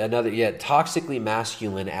 Here's another, toxically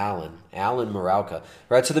masculine Alan Marauka,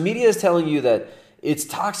 right? So the media is telling you that it's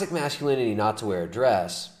toxic masculinity not to wear a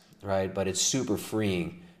dress, right? But it's super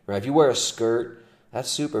freeing, right? If you wear a skirt,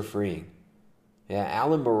 that's super freeing. Yeah,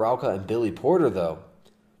 Alan Marauka and Billy Porter, though,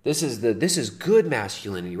 this is good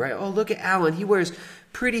masculinity, right? Oh, look at Alan. He wears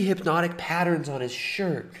pretty hypnotic patterns on his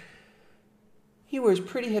shirt. He must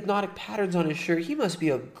be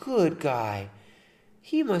a good guy.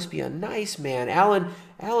 He must be a nice man.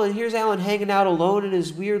 Here's Alan hanging out alone in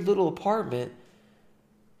his weird little apartment.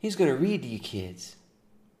 He's going to read to you kids.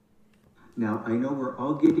 Now, I know we're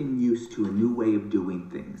all getting used to a new way of doing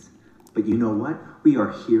things, but you know what? We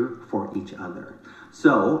are here for each other.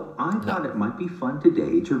 So, I thought it might be fun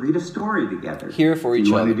today to read a story together. Here for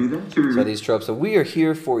each other. You want to do that? So these tropes. So we are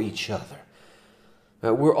here for each other.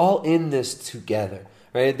 Right? We're all in this together.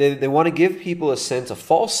 Right? They want to give people a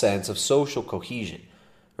false sense of social cohesion.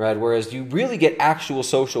 Right? Whereas you really get actual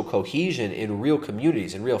social cohesion in real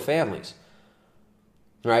communities, in real families.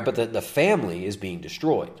 Right? But the family is being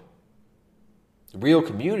destroyed. Real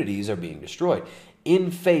communities are being destroyed.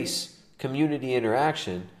 In-face community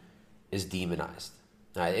interaction is demonized.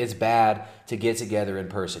 Right? It's bad to get together in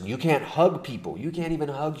person. You can't hug people. You can't even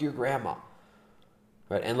hug your grandma.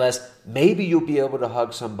 Right? Unless maybe you'll be able to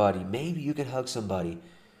hug somebody. Maybe you can hug somebody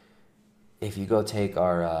if you go take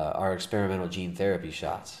our experimental gene therapy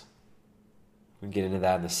shots. We can get into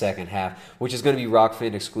that in the second half, which is going to be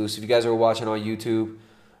Rockfin exclusive. If you guys are watching on YouTube,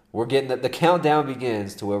 we're getting the countdown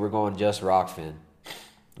begins to where we're going just Rockfin.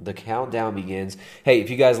 The countdown begins. Hey, if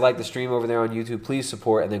you guys like the stream over there on YouTube, please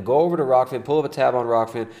support. And then go over to Rockfin, pull up a tab on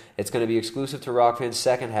Rockfin. It's going to be exclusive to Rockfin's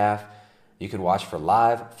second half. You can watch for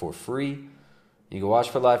live for free. You can watch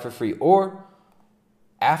for live for free. Or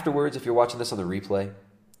afterwards, if you're watching this on the replay,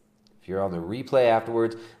 if you're on the replay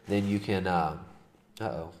afterwards, then you can...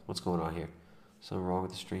 what's going on here? Something wrong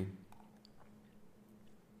with the stream?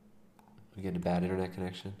 We're getting a bad internet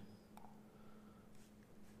connection.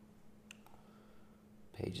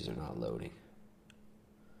 Pages are not loading.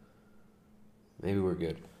 Maybe we're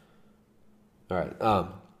good. All right.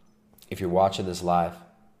 If you're watching this live,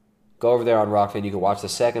 go over there on Rockfin. You can watch the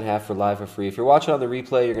second half for live for free. If you're watching on the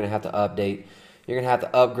replay, you're going to have to update. You're going to have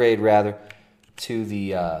to upgrade, rather, to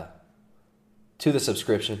the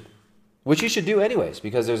subscription, which you should do anyways,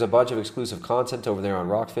 because there's a bunch of exclusive content over there on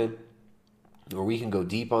Rockfin, where we can go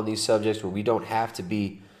deep on these subjects, where we don't have to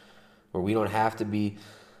be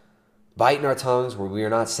biting our tongues, where we are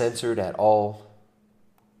not censored at all.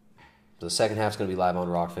 The second half is going to be live on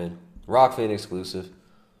Rockfin exclusive.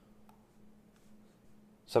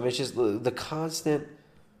 So I mean, it's just the constant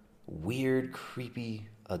weird, creepy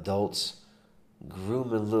adults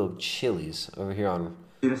grooming little chilies over here on.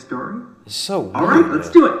 Read a story? It's so weird. All right, let's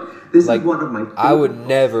do it. This like, is one of my. I would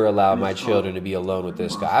never allow my children to be alone with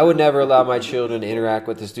this guy. I would never allow my children to interact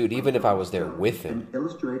with this dude, even if I was there with him. And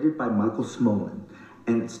illustrated by Michael Smolin,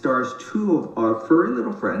 and it stars two of our furry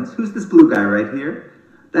little friends. Who's this blue guy right here?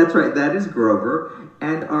 That's right, that is Grover.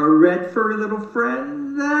 And our red furry little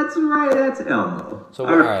friend, that's right, that's Elmo. So,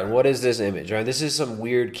 all right, what is this image? Right, this is some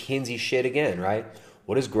weird Kinsey shit again, right?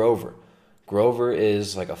 What is Grover? Grover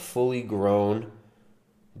is like a fully grown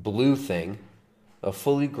blue thing a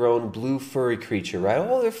fully grown blue furry creature, right?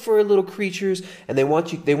 Oh, they're furry little creatures, and they want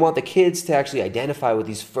the kids to actually identify with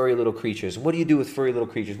these furry little creatures. And what do you do with furry little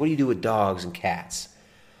creatures? What do you do with dogs and cats?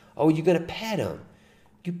 Oh, you're gonna pet them.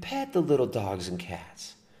 You pet the little dogs and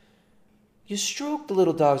cats. You stroke the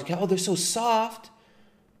little dogs and cats. Oh, they're so soft.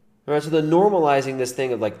 All right, so they're normalizing this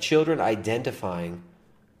thing of like children identifying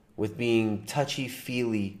with being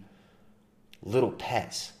touchy-feely little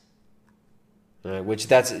pets. All right, which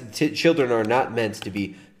children are not meant to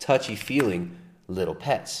be touchy-feeling little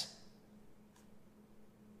pets.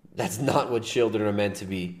 That's not what children are meant to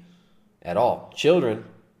be at all. Children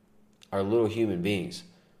are little human beings.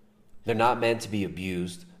 They're not meant to be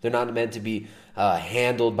abused. They're not meant to be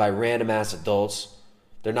handled by random-ass adults.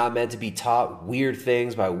 They're not meant to be taught weird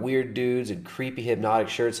things by weird dudes in creepy hypnotic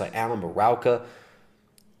shirts like Alan Marauka.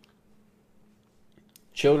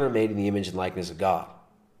 Children are made in the image and likeness of God.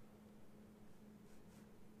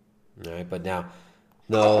 All right, but now,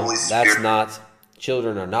 no, that's not.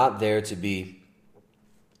 Children are not there to be,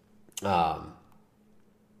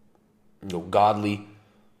 godly.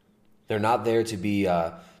 They're not there to be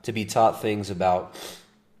taught things about.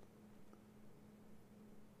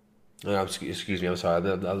 Excuse me, I'm sorry.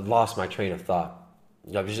 I lost my train of thought.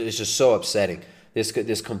 It's just so upsetting.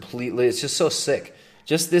 This completely. It's just so sick.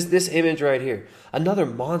 Just this image right here. Another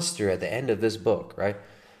monster at the end of this book, right?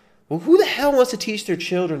 Well, who the hell wants to teach their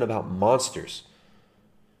children about monsters?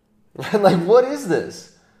 Like, what is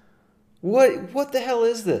this? What the hell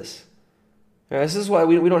is this? Right, this is why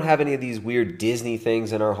we don't have any of these weird Disney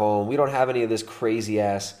things in our home. We don't have any of this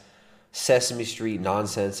crazy-ass Sesame Street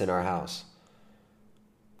nonsense in our house.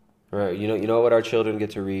 Right? You know what our children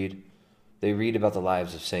get to read? They read about the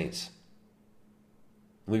lives of saints.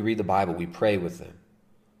 We read the Bible. We pray with them.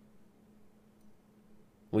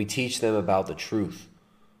 We teach them about the truth.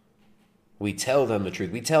 We tell them the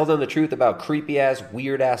truth. We tell them the truth about creepy-ass,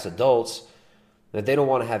 weird-ass adults that they don't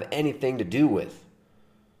want to have anything to do with.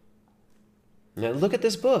 Now look at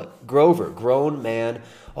this book. Grover, grown man.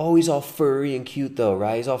 Oh, he's all furry and cute though,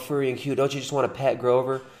 right? He's all furry and cute. Don't you just want to pet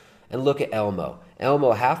Grover? And look at Elmo.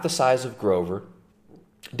 Elmo, half the size of Grover.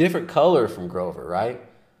 Different color from Grover, right?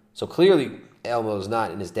 So clearly Elmo's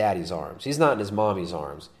not in his daddy's arms. He's not in his mommy's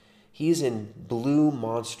arms. He's in blue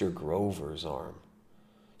monster Grover's arm.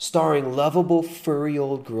 Starring lovable, furry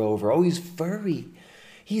old Grover. Oh, he's furry.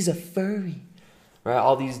 He's a furry. Right?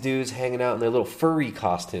 All these dudes hanging out in their little furry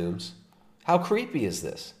costumes. How creepy is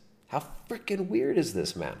this? How freaking weird is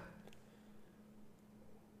this, man?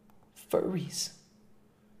 Furries.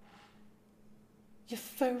 You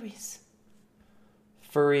furries.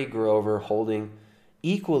 Furry Grover holding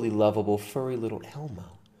equally lovable, furry little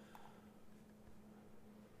Elmo.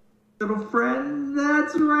 Little friend,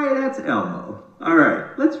 that's right, that's Elmo. All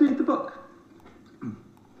right, let's read the book.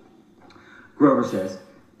 Grover says,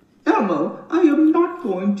 Elmo, I am not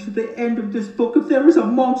going to the end of this book if there is a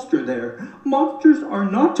monster there. Monsters are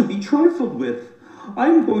not to be trifled with. I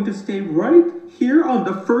am going to stay right here on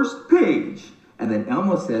the first page. And then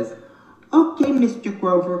Elmo says, okay, Mr.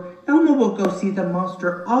 Grover, Elmo will go see the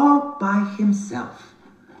monster all by himself.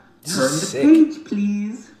 Turn the page,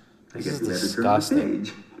 please. This is disgusting.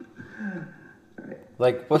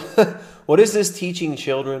 Like, what is this teaching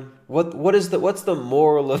children? What's the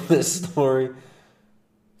moral of this story?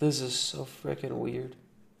 This is so freaking weird.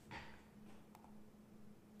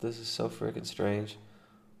 This is so freaking strange.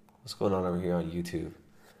 What's going on over here on YouTube?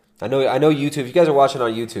 I know YouTube. If you guys are watching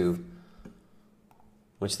on YouTube,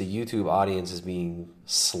 which the YouTube audience is being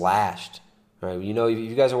slashed, right? If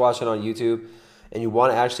you guys are watching on YouTube and you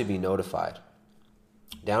want to actually be notified,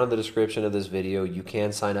 down in the description of this video, you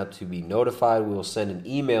can sign up to be notified. We will send an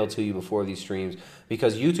email to you before these streams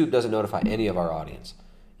because YouTube doesn't notify any of our audience.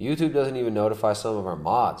 YouTube doesn't even notify some of our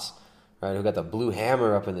mods, right, who got the blue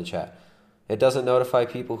hammer up in the chat. It doesn't notify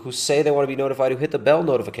people who say they want to be notified, who hit the bell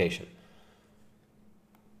notification.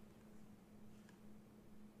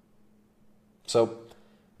 So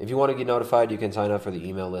if you want to get notified, you can sign up for the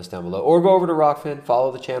email list down below. Or go over to Rockfin,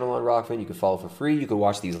 follow the channel on Rockfin. You can follow for free. You can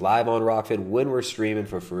watch these live on Rockfin when we're streaming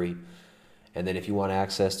for free. And then if you want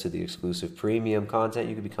access to the exclusive premium content,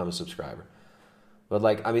 you can become a subscriber. But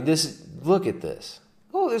look at this.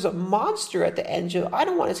 Oh, there's a monster at the end. I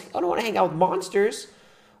don't want to hang out with monsters.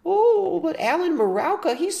 Oh, but Alan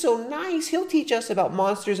Marauka, he's so nice. He'll teach us about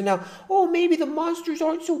monsters. And now, maybe the monsters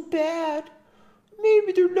aren't so bad.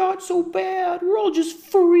 Maybe they're not so bad. We're all just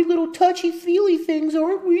furry little touchy-feely things,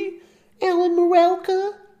 aren't we, Alan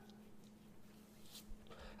Marauka?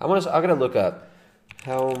 I'm gonna look up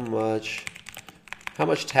how much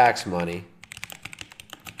tax money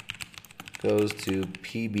goes to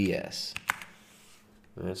PBS.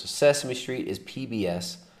 All right, so Sesame Street is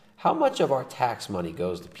PBS. How much of our tax money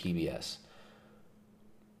goes to PBS?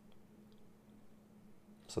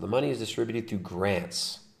 So the money is distributed through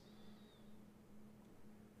grants.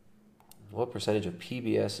 What percentage of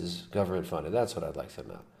PBS is government funded? That's what I'd like to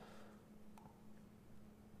know.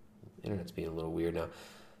 Internet's being a little weird now.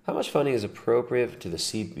 How much funding is appropriate to the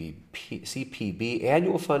CPB?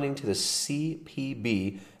 Annual funding to the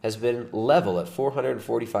CPB has been level at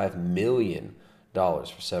 $445 million for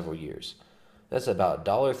several years. That's about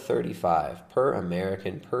 $1.35 per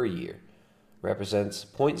American per year. Represents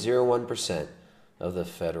 0.01% of the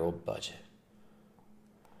federal budget.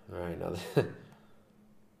 All right, now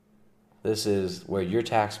this is where your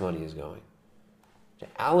tax money is going.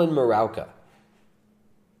 Alan Marauka.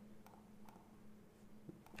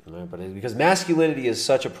 Right, but because masculinity is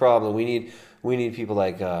such a problem, we need people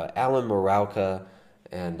like Alan Marauka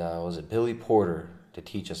and was it Billy Porter to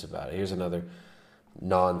teach us about it. Here's another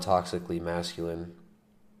non-toxically masculine.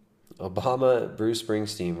 Obama, Bruce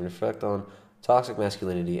Springsteen reflect on toxic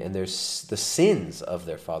masculinity and the sins of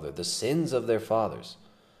their father, the sins of their fathers.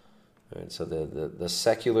 All right, so the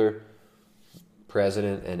secular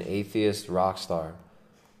president and atheist rock star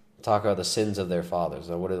talk about the sins of their fathers.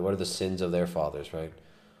 Now, what are the sins of their fathers, right?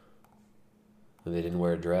 They didn't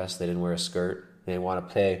wear a dress. They didn't wear a skirt. They didn't want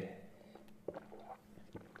to pay.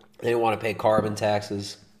 They didn't want to pay carbon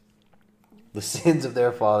taxes. The sins of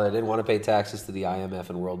their father. They didn't want to pay taxes to the IMF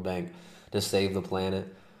and World Bank to save the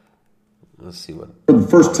planet. Let's see what. The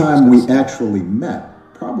first time we actually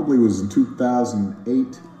met probably was in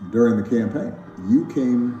 2008 during the campaign. You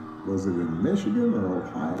came, was it in Michigan or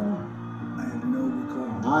Ohio? I have no recall.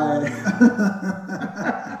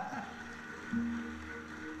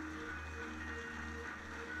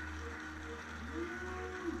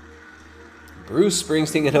 Bruce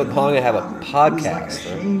Springsteen and Obama have a podcast. He was like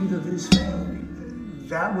ashamed of his family.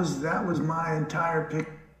 That was my entire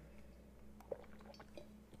picture.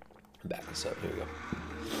 Back this up. Here we go.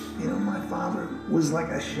 You know, my father was like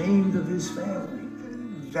ashamed of his family.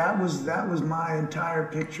 That was my entire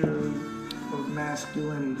picture of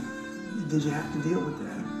masculinity. Did you have to deal with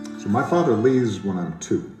that? So my father leaves when I'm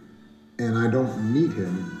 2, and I don't meet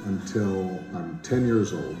him until I'm 10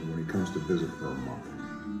 years old when he comes to visit for a month.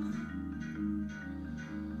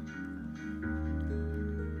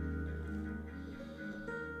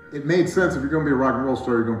 It made sense if you're going to be a rock and roll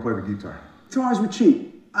star, you're going to play the guitar. Guitars were cheap.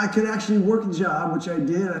 I could actually work a job, which I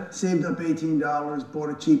did. I saved up $18, bought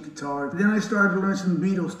a cheap guitar. Then I started to learn some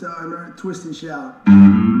Beatles stuff. I learned Twist and Shout.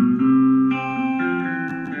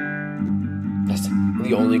 That's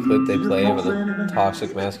the only clip they play of the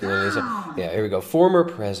toxic masculinity. So, yeah, here we go. Former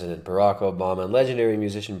President Barack Obama and legendary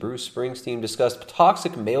musician Bruce Springsteen discussed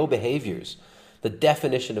toxic male behaviors, the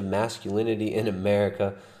definition of masculinity in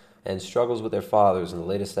America, and struggles with their fathers in the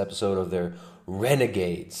latest episode of their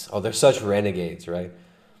Renegades. Oh, they're such renegades, right?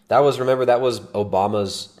 That was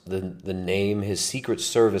Obama's, the name, his Secret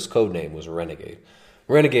Service code name was Renegade.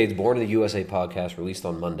 Renegades, Born in the USA podcast, released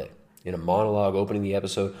on Monday. In a monologue opening the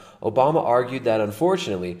episode, Obama argued that,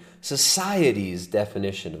 unfortunately, society's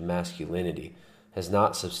definition of masculinity has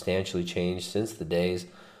not substantially changed since the days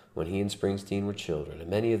when he and Springsteen were children. And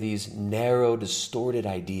many of these narrow, distorted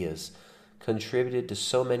ideas contributed to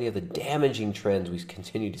so many of the damaging trends we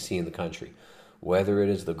continue to see in the country, whether it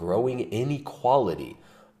is the growing inequality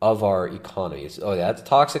of our economy. That's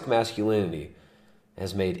toxic masculinity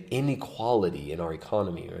has made inequality in our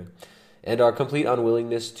economy, right? And our complete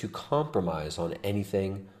unwillingness to compromise on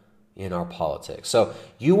anything in our politics. So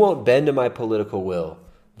you won't bend to my political will.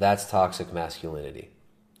 That's toxic masculinity.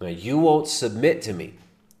 Right? You won't submit to me.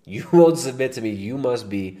 You won't submit to me. You must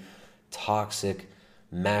be toxic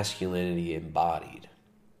masculinity embodied.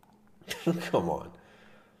 Come on.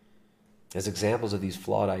 As examples of these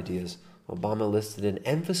flawed ideas, Obama listed an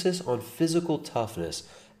emphasis on physical toughness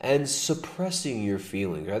and suppressing your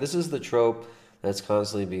feelings. Right? This is the trope that's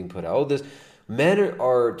constantly being put out. Men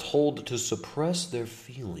are told to suppress their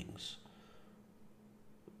feelings.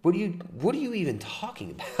 What are you even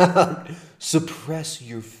talking about? Suppress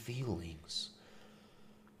your feelings.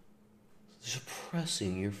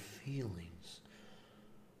 Suppressing your feelings.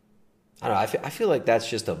 I don't know. I feel like that's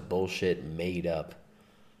just a bullshit made up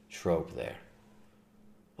trope there.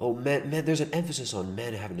 Oh, men, there's an emphasis on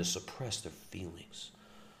men having to suppress their feelings.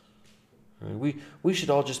 Right? We should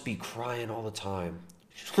all just be crying all the time.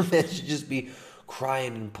 Men should just be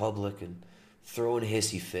crying in public and throwing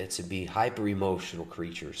hissy fits and be hyper-emotional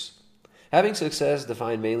creatures. Having success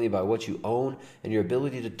defined mainly by what you own and your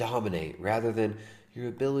ability to dominate rather than your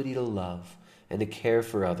ability to love and to care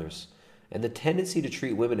for others. And the tendency to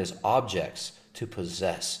treat women as objects to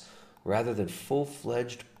possess rather than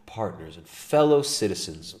full-fledged partners and fellow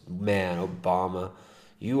citizens. Man, Obama,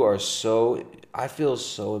 you are so, I feel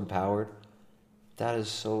so empowered. That is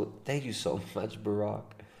so, thank you so much, Barack.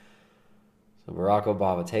 So Barack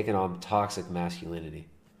Obama taking on toxic masculinity.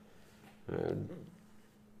 I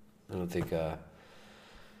don't think,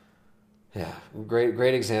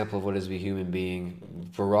 great example of what is to be a human being.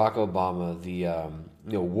 Barack Obama,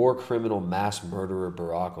 the war criminal mass murderer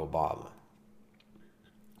Barack Obama.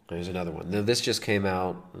 There's another one. Now, this just came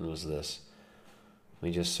out. When was this?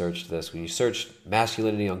 We just searched this. When you search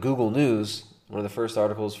masculinity on Google News, one of the first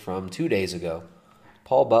articles from 2 days ago,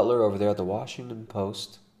 Paul Butler over there at the Washington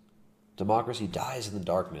Post, democracy dies in the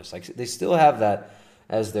darkness. Like, they still have that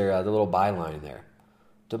as their the little byline there.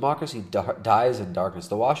 Democracy dies in darkness.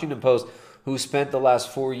 The Washington Post, who spent the last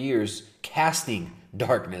 4 years casting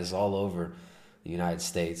darkness all over the United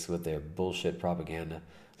States with their bullshit propaganda.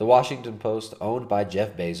 The Washington Post, owned by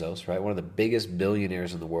Jeff Bezos, right, one of the biggest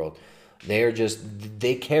billionaires in the world,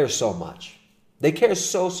 they care so much. They care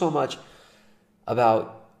so much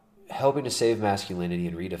about helping to save masculinity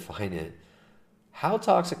and redefine it. How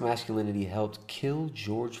toxic masculinity helped kill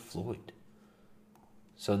George Floyd.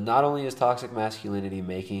 So not only is toxic masculinity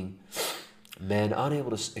making men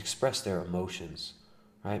unable to express their emotions,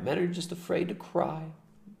 right? Men are just afraid to cry.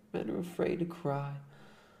 Men are afraid to cry.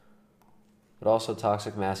 But also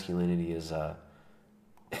toxic masculinity is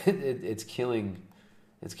it's killing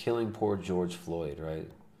poor George Floyd, right?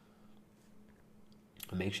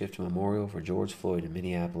 A makeshift memorial for George Floyd in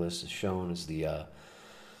Minneapolis is shown as the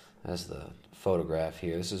photograph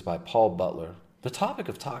here. This is by Paul Butler. The topic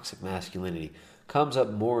of toxic masculinity comes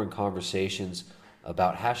up more in conversations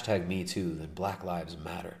about #MeToo than Black Lives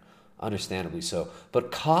Matter. Understandably so.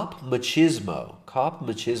 But cop machismo,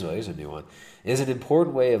 here's a new one, is an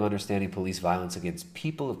important way of understanding police violence against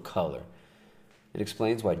people of color. It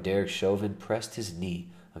explains why Derek Chauvin pressed his knee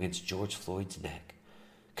against George Floyd's neck,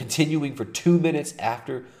 continuing for 2 minutes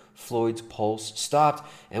after Floyd's pulse stopped,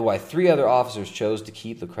 and why 3 other officers chose to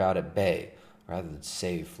keep the crowd at bay rather than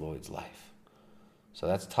save Floyd's life. So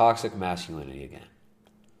that's toxic masculinity again.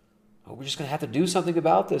 Oh, we're just going to have to do something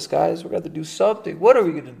about this, guys. We're going to have to do something. What are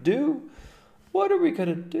we going to do? What are we going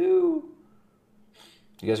to do?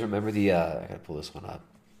 You guys remember I got to pull this one up.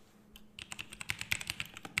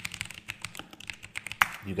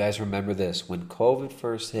 You guys remember this. When COVID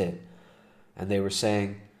first hit, and they were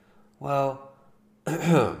saying, well,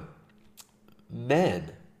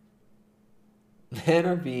 men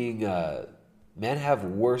are being, men have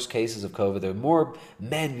worse cases of COVID. There are more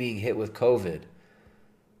men being hit with COVID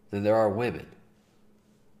than there are women.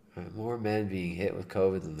 Right? More men being hit with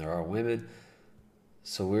COVID than there are women.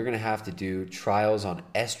 So we're going to have to do trials on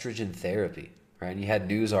estrogen therapy. Right? And you had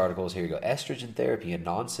news articles, here you go, estrogen therapy in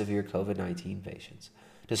non-severe COVID-19 patients.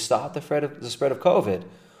 To stop the spread of COVID,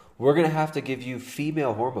 we're going to have to give you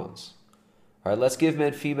female hormones. All right, let's give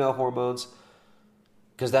men female hormones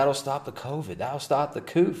because that'll stop the COVID. That'll stop the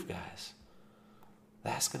coof, guys.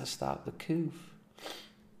 That's going to stop the coof.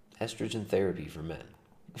 Estrogen therapy for men.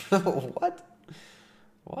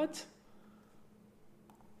 What?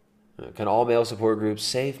 Can all male support groups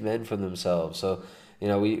save men from themselves? So,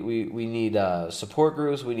 we need support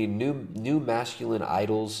groups. We need new masculine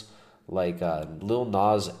idols like Lil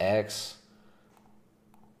Nas X.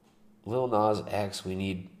 We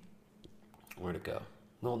need, where'd it go?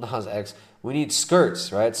 Lil Nas X. We need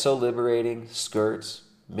skirts, right? So liberating. Skirts.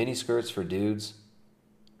 Mini skirts for dudes.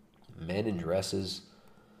 Men in dresses.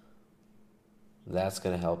 That's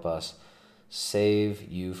going to help us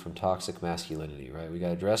save you from toxic masculinity, right? We got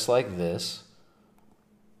to dress like this.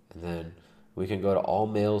 And then we can go to all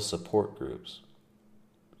male support groups.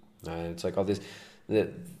 Right? It's like all this, the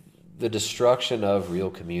destruction of real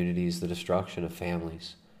communities, the destruction of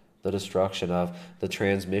families, the destruction of the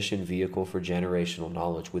transmission vehicle for generational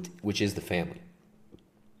knowledge, which is the family.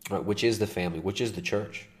 Right? Which is the family, which is the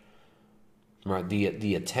church. Right?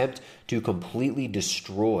 The attempt to completely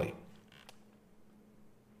destroy,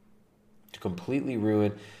 to completely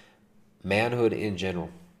ruin manhood in general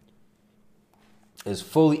is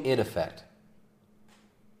fully in effect.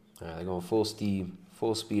 They're going full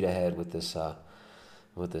speed ahead with this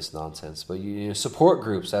nonsense. But you support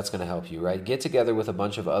groups, that's going to help you, right? Get together with a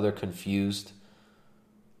bunch of other confused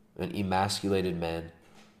and emasculated men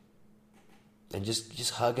and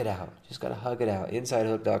just hug it out. Just got to hug it out.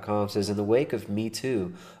 InsideHook.com says, in the wake of Me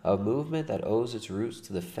Too, a movement that owes its roots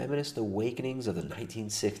to the feminist awakenings of the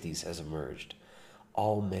 1960s has emerged.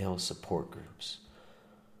 All male support groups.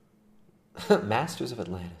 Masters of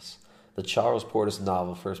Atlantis. The Charles Portis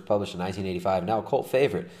novel, first published in 1985, now a cult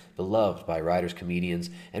favorite, beloved by writers, comedians,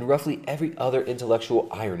 and roughly every other intellectual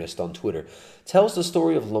ironist on Twitter, tells the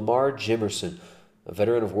story of Lamar Jimerson, a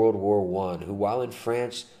veteran of World War I, who, while in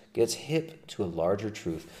France, gets hip to a larger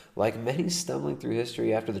truth. Like many stumbling through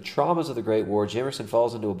history after the traumas of the Great War, Jimerson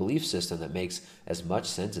falls into a belief system that makes as much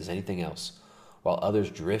sense as anything else, while others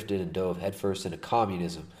drifted and dove headfirst into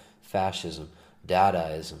communism, fascism,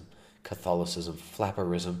 Dadaism, Catholicism,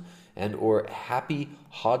 flapperism, and or happy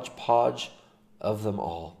hodgepodge of them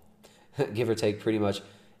all. Give or take pretty much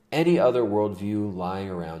any other worldview lying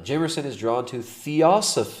around. Jimerson is drawn to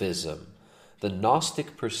theosophism, the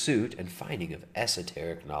Gnostic pursuit and finding of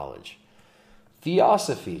esoteric knowledge.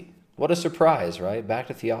 Theosophy. What a surprise, right? Back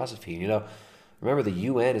to theosophy. You know, remember the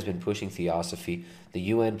UN has been pushing theosophy. The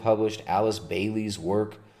UN published Alice Bailey's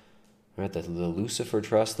work, right? The Lucifer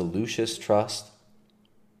Trust, the Lucius Trust.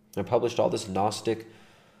 They published all this Gnostic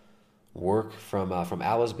work from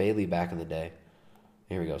Alice Bailey back in the day.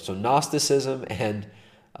 Here we go. So Gnosticism and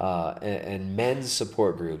men's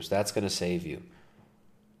support groups. That's going to save you.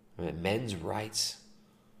 Right? Men's rights,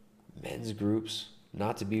 men's groups,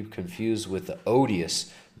 not to be confused with the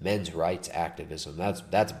odious men's rights activism.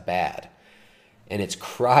 That's bad, and it's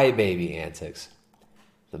crybaby antics.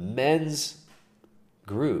 The men's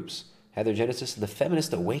groups had their genesis in the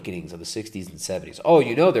feminist awakenings of the 60s and 70s. Oh,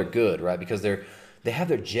 you know they're good, right? Because they have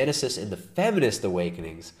their genesis in the feminist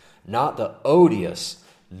awakenings, not the odious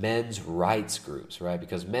men's rights groups, right?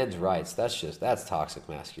 Because men's rights, that's toxic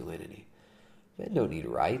masculinity. Men don't need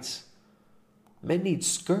rights. Men need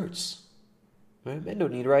skirts. Right? Men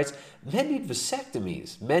don't need rights. Men need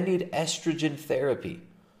vasectomies. Men need estrogen therapy.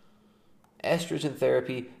 Estrogen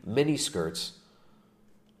therapy, mini skirts.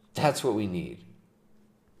 That's what we need.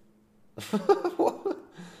 All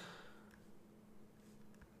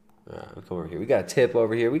right, we'll come over here. We got a tip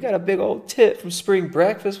over here. We got a big old tip from Spring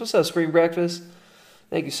Breakfast. What's up, Spring Breakfast?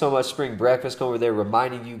 Thank you so much, Spring Breakfast. Come over there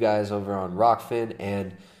reminding you guys over on Rockfin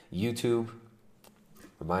and YouTube.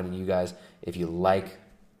 Reminding you guys, if you like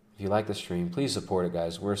the stream, please support it,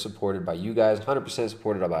 guys. We're supported by you guys, 100%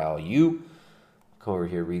 supported by all you. Come over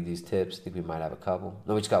here, read these tips. I think we might have a couple.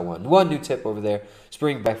 No, we just got one. One new tip over there.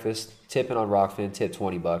 Spring Breakfast, tipping on Rockfin, tip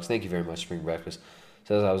 $20. Thank you very much, Spring Breakfast.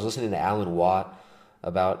 Says, I was listening to Alan Watt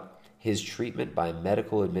about his treatment by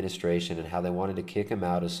medical administration and how they wanted to kick him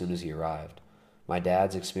out as soon as he arrived. My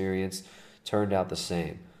dad's experience turned out the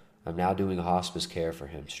same. I'm now doing hospice care for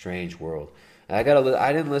him. Strange world. I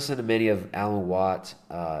didn't listen to many of Alan Watt,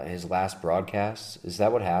 his last broadcasts. Is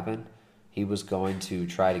that what happened? He was going to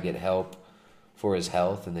try to get help for his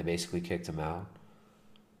health, and they basically kicked him out.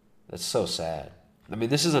 That's so sad. I mean,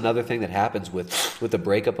 this is another thing that happens with the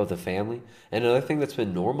breakup of the family. And another thing that's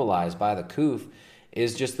been normalized by the COOF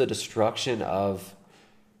is just the destruction of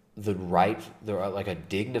like a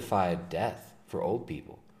dignified death for old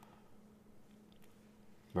people.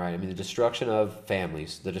 Right? I mean, the destruction of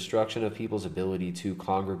families, the destruction of people's ability to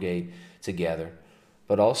congregate together,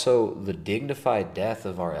 but also the dignified death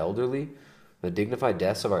of our elderly, the dignified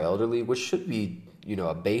deaths of our elderly, which should be,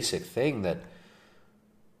 a basic thing that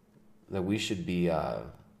we should be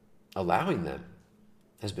allowing them,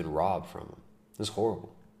 has been robbed from them. It's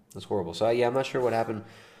horrible. It's horrible. So, I'm not sure what happened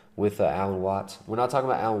with Alan Watts. We're not talking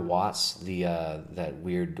about Alan Watts, that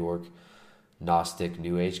weird dork, Gnostic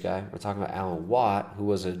New Age guy. We're talking about Alan Watt, who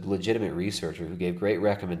was a legitimate researcher who gave great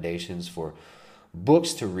recommendations for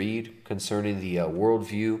books to read concerning the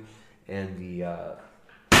worldview and the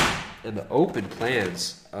open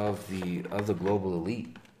plans of the global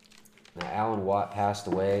elite. Now, Alan Watt passed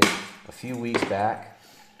away a few weeks back,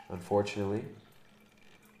 unfortunately.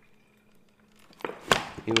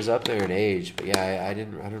 He was up there in age, but I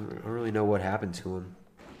don't really know what happened to him.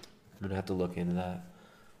 I'm gonna have to look into that.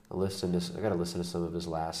 I gotta listen to some of his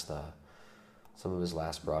last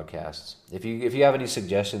broadcasts. If you have any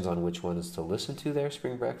suggestions on which ones to listen to there,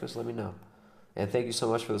 Spring Breakfast, let me know. And thank you so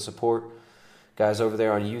much for the support, guys over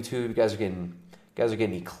there on YouTube. You guys are getting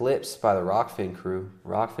eclipsed by the Rockfin crew.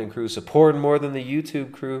 Rockfin crew supporting more than the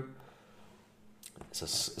YouTube crew. It's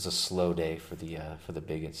a slow day for the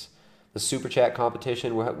bigots. The super chat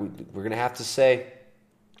competition, we're gonna have to say,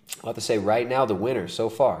 I'll have to say right now, the winner so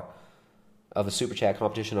far of the super chat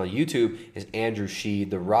competition on YouTube is Andrew Sheed.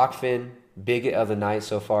 The Rockfin bigot of the night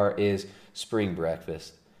so far is Spring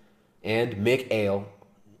Breakfast. And Mick Ale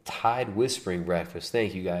tied with Spring Breakfast.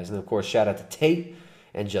 Thank you guys. And of course, shout out to Tate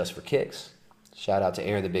and Just for Kicks. Shout out to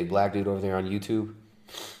Aaron the Big Black Dude over there on YouTube.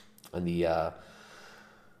 On the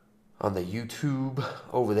YouTube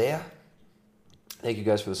over there. Thank you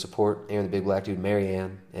guys for the support. Aaron the Big Black Dude,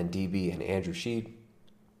 Marianne, and DB, and Andrew Sheed.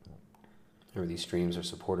 Or these streams are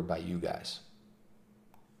supported by you guys.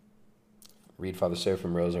 Read Father Sarah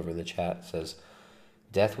from Rose over in the chat says,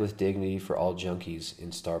 death with dignity for all junkies in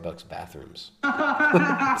Starbucks bathrooms.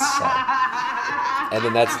 And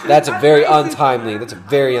then that's a very untimely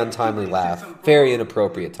laugh. Very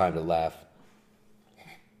inappropriate time to laugh.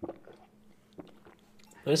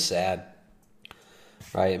 It's sad.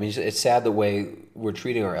 Right? I mean, it's sad the way we're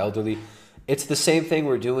treating our elderly. It's the same thing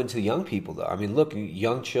we're doing to young people, though. I mean, look,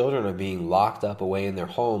 young children are being locked up away in their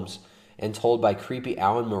homes and told by creepy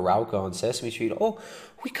Alan Marauka on Sesame Street, oh,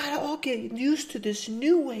 we gotta all get used to this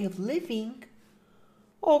new way of living.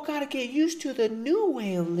 Oh, gotta get used to the new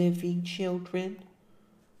way of living, children.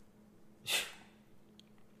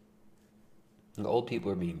 And old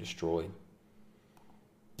people are being destroyed.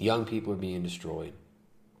 Young people are being destroyed.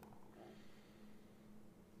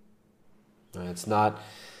 It's not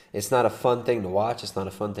a fun thing to watch. It's not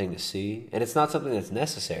a fun thing to see. And it's not something that's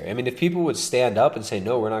necessary. I mean, if people would stand up and say,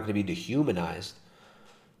 no, we're not going to be dehumanized.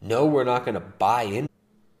 No, we're not going to buy in.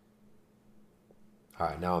 All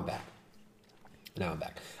right, now I'm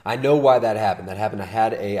back. I know why that happened. I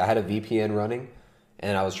had a VPN running,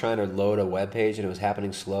 and I was trying to load a web page, and it was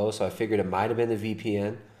happening slow, so I figured it might have been the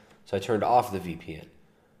VPN. So I turned off the VPN.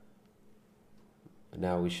 But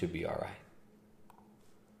now we should be all right.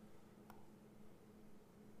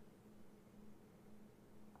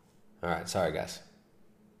 All right, sorry, guys.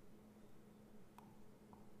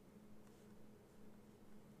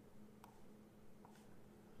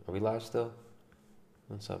 Are we live still?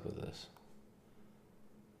 What's up with this?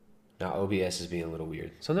 Now OBS is being a little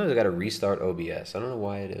weird. Sometimes I got to restart OBS. I don't know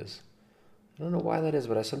why it is. I don't know why that is,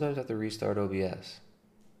 but I sometimes have to restart OBS.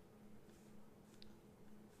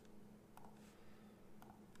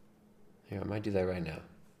 Here, I might do that right now.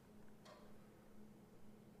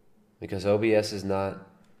 Because OBS is not...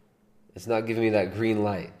 It's not giving me that green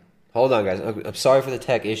light. Hold on, guys. I'm sorry for the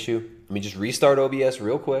tech issue. Let me just restart OBS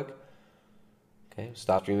real quick. Okay,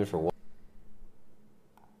 stop streaming for one.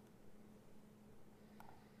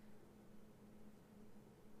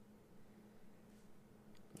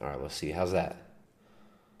 All right, let's see. How's that?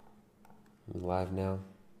 We live now?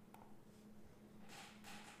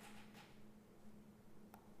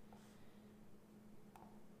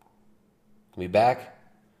 We back?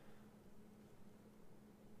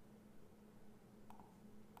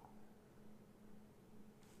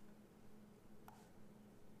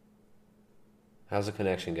 How's the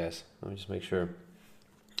connection, guys? Let me just make sure.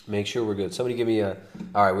 Make sure we're good. Somebody give me a...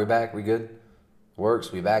 All right, we're back. We good?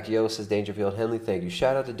 Works. We back. Yo, says Dangerfield. Henley, thank you.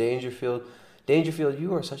 Shout out to Dangerfield. Dangerfield,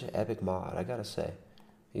 you are such an epic mod, I gotta say.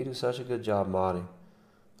 You do such a good job modding.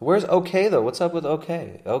 Where's OK, though? What's up with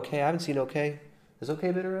OK? OK, I haven't seen OK. Has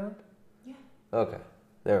OK been around? Yeah. Okay.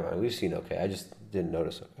 Never mind. We've seen OK. I just didn't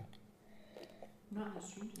notice OK. Not on the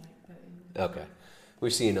stream tonight, but... Okay. We're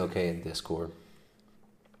seeing OK in Discord.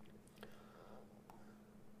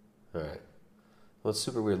 All right. Well, it's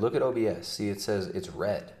super weird. Look at OBS. See, it says it's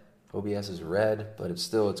red. OBS is red, but it's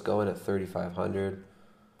going at 3,500.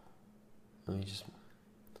 Let me just...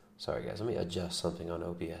 Sorry, guys. Let me adjust something on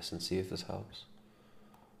OBS and see if this helps.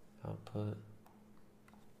 Output.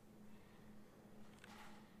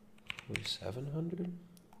 3,700?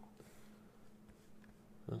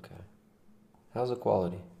 Okay. How's the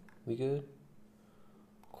quality? We good?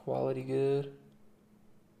 Quality good?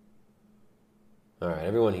 All right,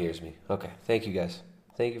 everyone hears me. Okay, thank you, guys.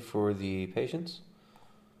 Thank you for the patience.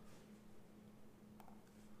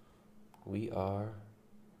 We're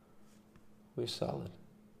solid.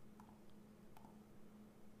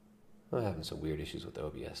 I'm having some weird issues with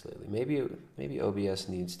OBS lately. Maybe OBS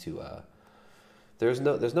needs to. There's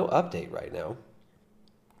no update right now,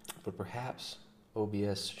 but perhaps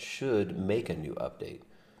OBS should make a new update.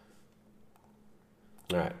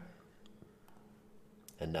 All right.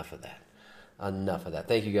 Enough of that.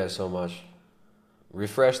 Thank you guys so much.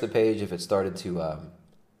 Refresh the page if it started to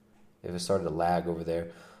lag over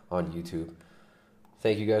there on YouTube.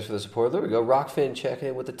 Thank you guys for the support. There we go. Rockfin checking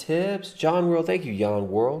in with the tips. John World, thank you,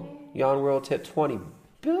 Jan World. Jan World tip $20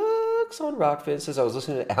 on Rockfin. Says I was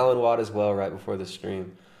listening to Alan Watt as well right before the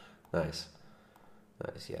stream. Some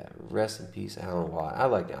Nice, yeah. Rest in peace, Alan Watt. I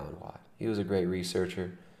liked Alan Watt. He was a great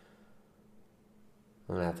researcher.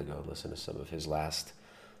 I'm gonna have to go listen to some of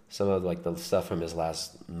the stuff from his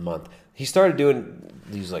last month. He started doing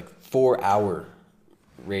these 4-hour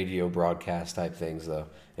radio broadcast type things though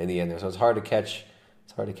in the end there, so it's hard to catch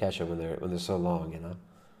them when they're so long, you know.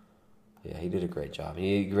 Yeah, he did a great job.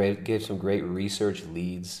 He gave some great research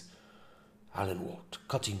leads. Alan Watt,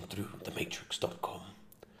 cutting through the matrix.com.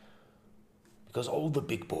 Because all the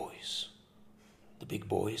big boys at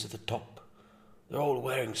the top, They're all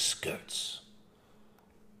wearing skirts.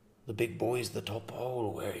 The big boys at the top are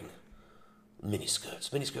all wearing miniskirts.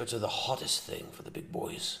 Miniskirts are the hottest thing for the big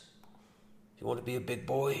boys. If you want to be a big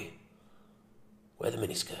boy, wear the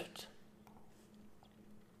miniskirt.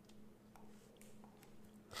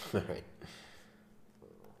 All right.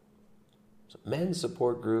 So men's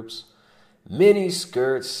support groups,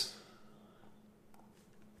 miniskirts.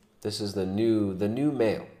 This is the new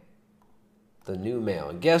male. The new male.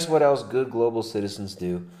 And guess what else good global citizens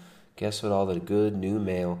do? Guess what all the good new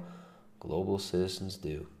male global citizens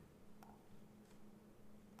do?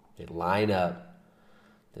 They line up.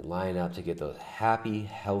 They line up to get those happy,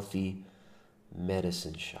 healthy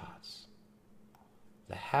medicine shots.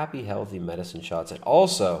 The happy, healthy medicine shots. And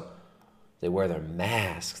also, they wear their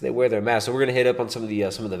masks. So we're going to hit up on some of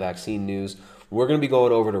the vaccine news. We're going to be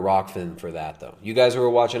going over to Rockfin for that, though. You guys who are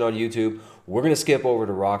watching on YouTube, we're going to skip over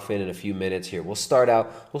to Rockfin in a few minutes here. We'll start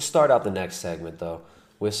out the next segment, though,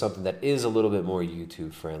 with something that is a little bit more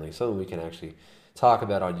YouTube friendly, something we can actually talk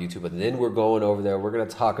about on YouTube. But then we're going over there. We're going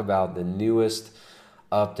to talk about the newest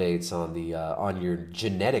updates on your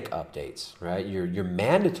genetic updates, right? Your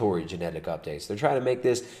mandatory genetic updates. They're trying to make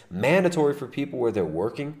this mandatory for people where they're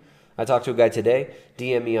working. I talked to a guy today,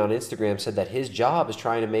 DM me on Instagram, said that his job is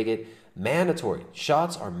trying to make it mandatory.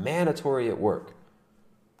 Shots are mandatory at work.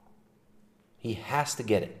 He has to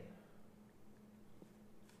get it.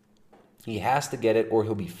 He has to get it or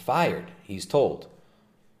he'll be fired, he's told.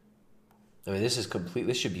 I mean, this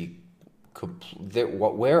should be complete.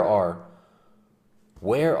 Where are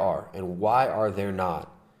and why are there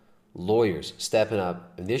not lawyers stepping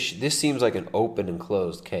up? And this seems like an open and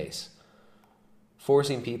closed case.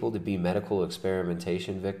 Forcing people to be medical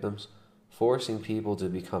experimentation victims, forcing people to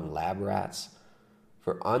become lab rats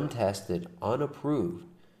for untested, unapproved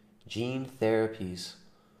gene therapies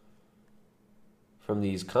from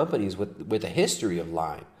these companies with a history of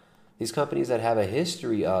lying. These companies that have a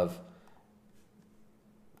history of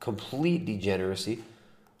complete degeneracy,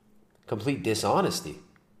 complete dishonesty.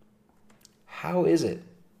 How is it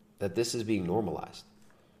that this is being normalized?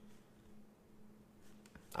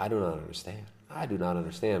 I do not understand.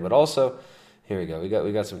 But also, here we go. We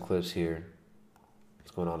got some clips here.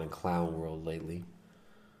 What's going on in clown world lately?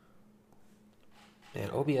 Man,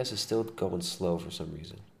 OBS is still going slow for some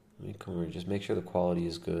reason. Let me come over and just make sure the quality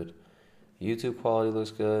is good. YouTube quality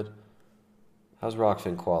looks good. How's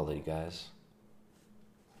Rockfin quality, guys?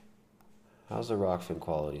 How's the Rockfin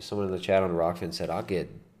quality? Someone in the chat on Rockfin said, I'll get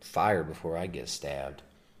fired before I get stabbed.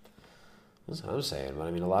 That's what I'm saying. But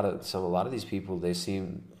I mean, a lot of these people,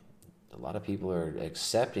 a lot of people are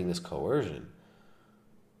accepting this coercion.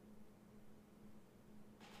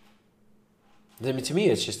 I mean, to me,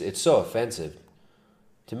 it's so offensive.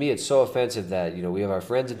 To me, it's so offensive that, we have our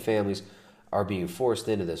friends and families are being forced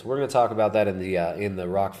into this. We're going to talk about that in the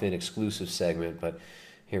Rockfin exclusive segment, but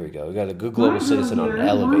here we go. We got a good global citizen on an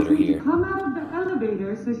elevator here. Come out of the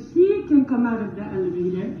elevator so she can come out of the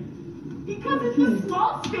elevator. Because it's a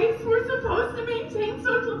small space, we're supposed to maintain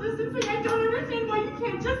social distancing. I don't understand why you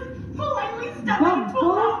can't just politely step and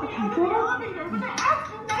pull out me out of the elevator. When I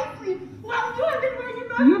asked you nicely, well, you haven't wearing your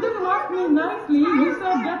mask. You didn't ask me nicely. You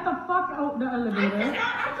said get the fuck out the elevator. I said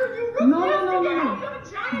after you refused No. to get out of a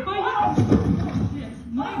giant ball. Yes,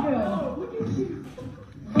 my girl.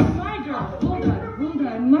 My girl, hold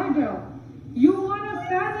on. My girl, you want to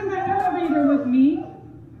stand in the elevator with me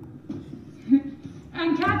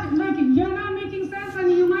and catch it? Like, you're not making sense,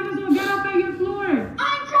 and you might as well get up at your floor. I'm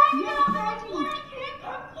trying to get off my floor. I can't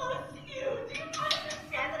come close to you. Do you not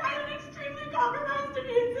understand that I have an extremely compromised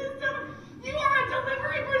immune system? You are a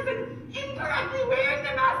delivery person incorrectly wearing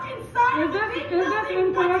the mask inside. Is this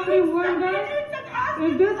incorrectly worn, guys?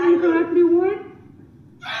 Is this incorrectly worn?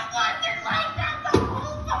 That wasn't like that the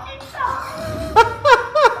whole fucking time.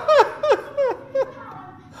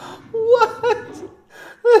 What?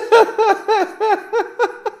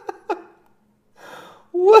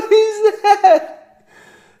 What is that?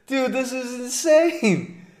 Dude, this is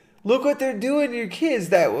insane. Look what they're doing to your kids.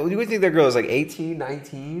 Do you think their girl is like 18,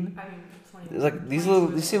 19? It's like these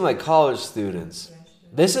seem like college students.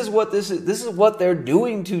 This is what they're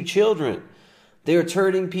doing to children. They're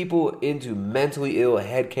turning people into mentally ill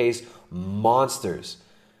head case monsters.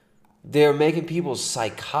 They're making people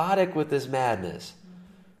psychotic with this madness.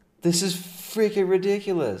 This is freaking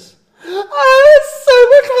ridiculous.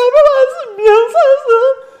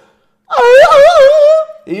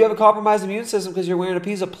 You have a compromised immune system because you're wearing a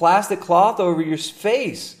piece of plastic cloth over your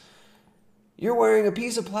face. You're wearing a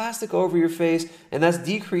piece of plastic over your face, and that's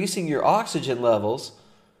decreasing your oxygen levels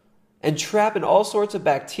and trapping all sorts of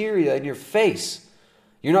bacteria in your face.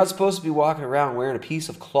 You're not supposed to be walking around wearing a piece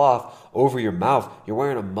of cloth over your mouth. You're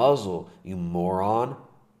wearing a muzzle, you moron.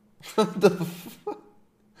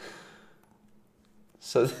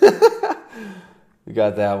 So we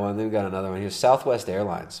got that one. Then we got another one here. Southwest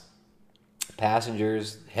Airlines.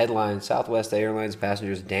 Passengers, headline, Southwest Airlines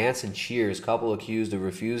passengers dance and cheers. Couple accused of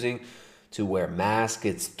refusing to wear masks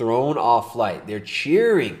gets thrown off flight. They're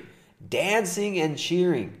cheering, dancing and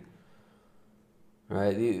cheering.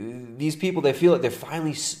 Right? These people, they feel like they're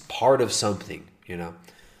finally part of something, you know.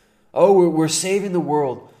 Oh, we're saving the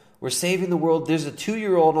world. We're saving the world. There's a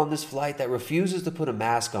 2-year-old on this flight that refuses to put a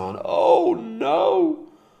mask on. Oh, no.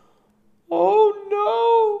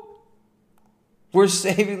 Oh, no. We're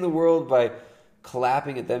saving the world by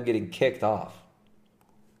clapping at them getting kicked off.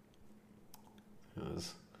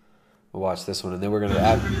 We'll watch this one, and then we're going to,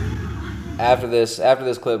 after this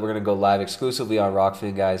clip, we're going to go live exclusively on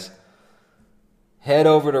Rockfin, guys. Head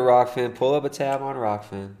over to Rockfin. Pull up a tab on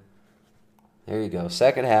Rockfin. There you go.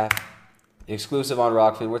 Second half. Exclusive on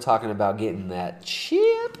Rockfin. We're talking about getting that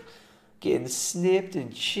chip. Getting snipped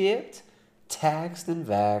and chipped. Taxed and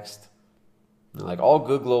vaxxed. Like all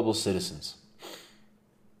good global citizens.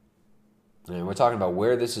 And we're talking about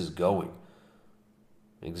where this is going.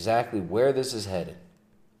 Exactly where this is headed.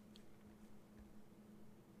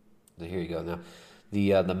 So here you go. Now,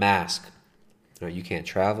 the mask. You can't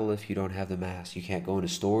travel if you don't have the mask. You can't go into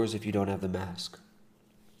stores if you don't have the mask.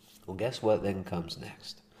 Well, guess what then comes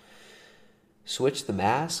next? Switch the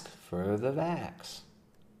mask for the vax.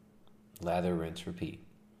 Lather, rinse, repeat.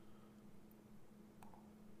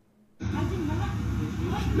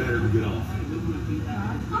 Better to get off.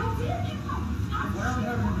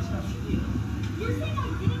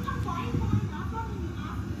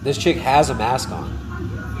 This chick has a mask on.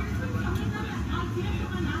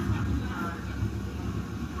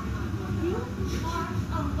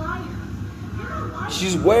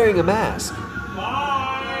 She's wearing a mask.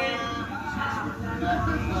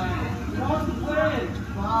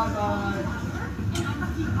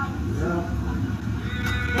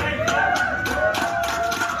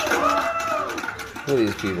 Look at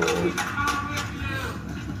these people.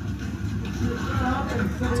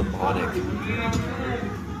 It's demonic.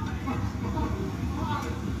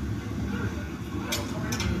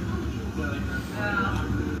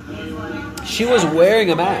 She was wearing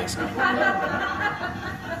a mask.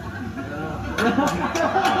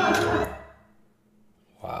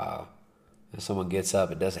 Wow. And someone gets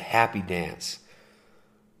up and does a happy dance.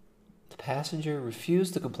 The passenger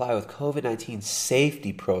refused to comply with COVID-19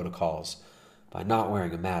 safety protocols by not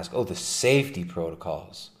wearing a mask. Oh, the safety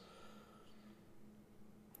protocols.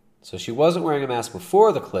 So she wasn't wearing a mask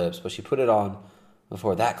before the clips, but she put it on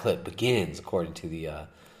before that clip begins, according to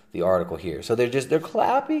the article here. So they're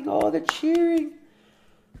clapping. Oh, they're cheering.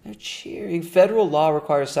 They're cheering. Federal law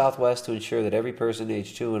requires Southwest to ensure that every person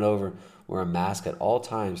aged 2 and over wear a mask at all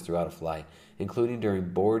times throughout a flight, including during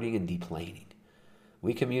boarding and deplaning.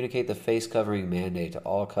 We communicate the face covering mandate to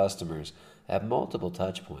all customers at multiple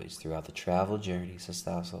touch points throughout the travel journey, says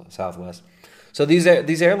Southwest. So these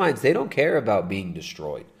airlines, they don't care about being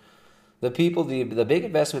destroyed. The people, the big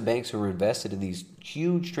investment banks who are invested in these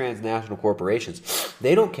huge transnational corporations,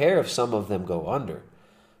 they don't care if some of them go under.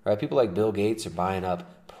 Right? People like Bill Gates are buying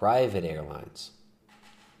up private airlines.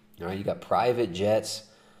 All right, you got private jets.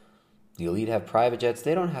 The elite have private jets.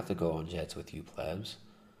 They don't have to go on jets with you plebs.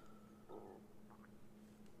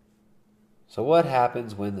 So what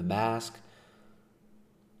happens when the mask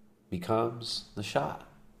becomes the shot?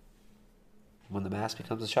 When the mask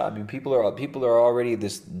becomes the shot, I mean, people are already at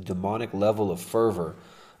this demonic level of fervor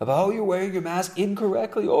about, oh, you're wearing your mask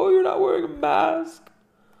incorrectly. Oh, you're not wearing a mask.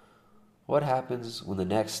 What happens when the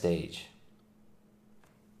next stage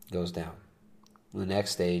goes down? The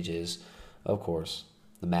next stage is, of course,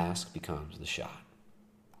 the mask becomes the shot.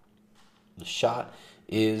 The shot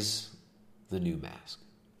is the new mask.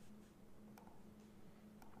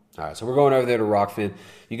 All right, so we're going over there to Rockfin.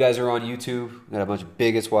 You guys are on YouTube. Got a bunch of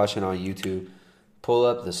bigots watching on YouTube. Pull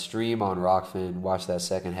up the stream on Rockfin. Watch that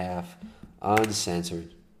second half.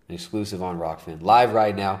 Uncensored. Exclusive on Rockfin. Live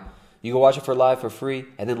right now. You can watch it for free.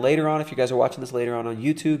 And then later on, if you guys are watching this later on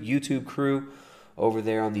YouTube, YouTube crew over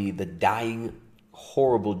there on the dying,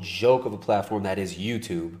 horrible joke of a platform that is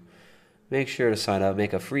YouTube, make sure to sign up.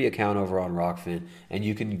 Make a free account over on Rockfin. And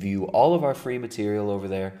you can view all of our free material over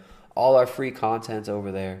there. All our free content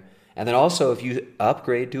over there. And then also, if you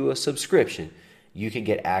upgrade to a subscription, you can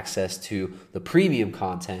get access to the premium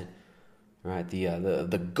content, right?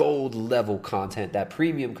 The gold level content, that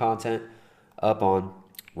premium content up on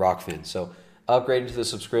Rockfin. So upgrading to the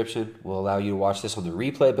subscription will allow you to watch this on the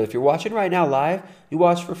replay. But if you're watching right now live, you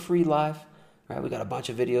watch for free live. Right? We got a bunch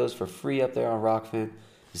of videos for free up there on Rockfin.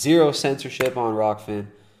 Zero censorship on Rockfin.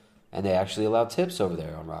 And they actually allow tips over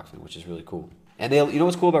there on Rockfin, which is really cool. And you know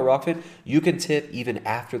what's cool about Rockfin? You can tip even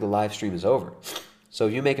after the live stream is over. So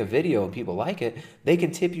if you make a video and people like it, they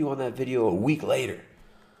can tip you on that video a week later.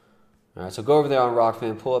 All right, so go over there on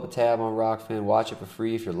Rockfin, pull up a tab on Rockfin, watch it for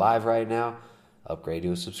free if you're live right now. Upgrade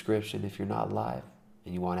to a subscription if you're not live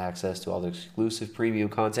and you want access to all the exclusive premium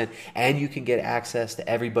content. And you can get access to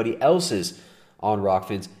everybody else's on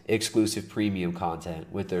Rockfin's exclusive premium content.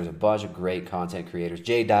 There's a bunch of great content creators.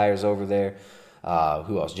 Jay Dyer's over there.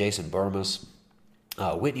 Who else? Jason Burmas.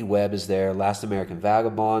 Whitney Webb is there. Last American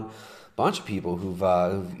Vagabond. Bunch of people who've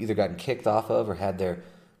either gotten kicked off of or had their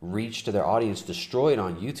reach to their audience destroyed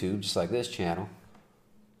on YouTube, just like this channel.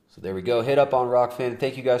 So there we go. Hit up on Rockfin.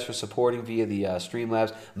 Thank you guys for supporting via the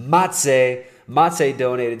Streamlabs. Matze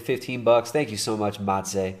donated $15. Thank you so much,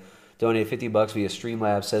 Matze. Donated $50 via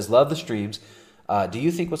Streamlabs. Says, love the streams. Do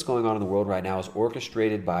you think what's going on in the world right now is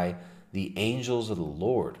orchestrated by the angels of the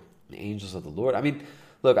Lord? The angels of the Lord. I mean,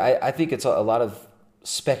 look, I think it's a lot of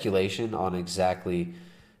speculation on exactly,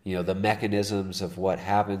 the mechanisms of what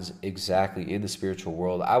happens exactly in the spiritual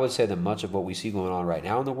world. I would say that much of what we see going on right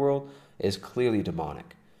now in the world is clearly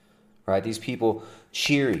demonic, right? These people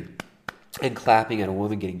cheering and clapping at a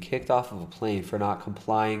woman getting kicked off of a plane for not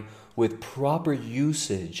complying with proper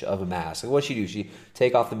usage of a mask. Like, what'd she do? She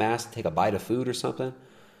take off the mask, take a bite of food or something?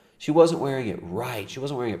 She wasn't wearing it right. She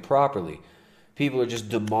wasn't wearing it properly. People are just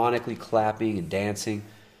demonically clapping and dancing.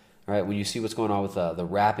 Right? When you see what's going on with the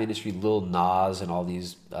rap industry, Lil Nas and all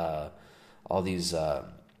these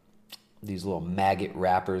little maggot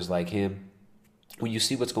rappers like him. When you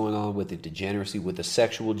see what's going on with the degeneracy, with the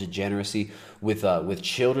sexual degeneracy, with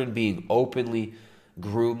children being openly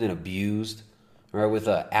groomed and abused, right? With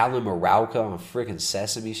Alan Marauka on freaking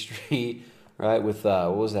Sesame Street, right? With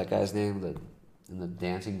what was that guy's name in the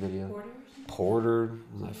dancing video? Porter.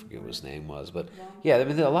 I forget what his name was, but yeah, I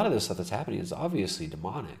mean, a lot of this stuff that's happening is obviously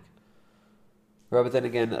demonic. Right, but then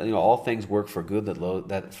again, all things work for good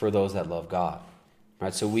that for those that love God.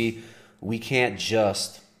 Right, so we can't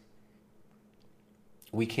just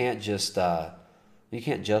look at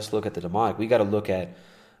the demonic. We got to look at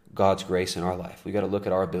God's grace in our life. We got to look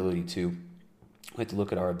at our ability to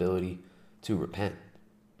repent.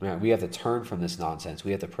 Right, we have to turn from this nonsense.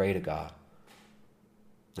 We have to pray to God.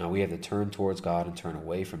 Now we have to turn towards God and turn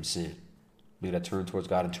away from sin. We got to turn towards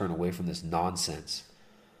God and turn away from this nonsense.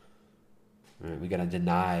 Right, we got to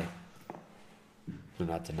deny. Well,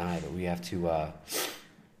 not deny, but we have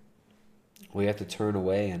to turn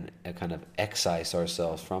away and kind of excise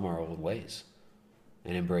ourselves from our old ways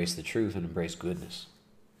and embrace the truth and embrace goodness.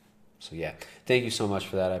 So yeah, thank you so much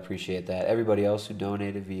for that. I appreciate that. Everybody else who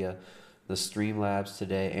donated via the Streamlabs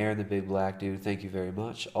today, Aaron the Big Black Dude, thank you very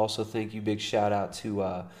much. Also, thank you, big shout out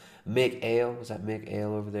to Mick Ale. Was that Mick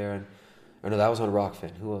Ale over there? Or no, that was on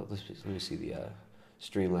Rockfin. Who else? Let me see the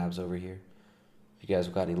Streamlabs over here. If you guys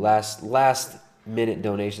have got any last minute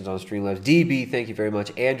donations on Streamlabs. DB, thank you very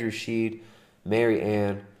much. Andrew Sheed, Mary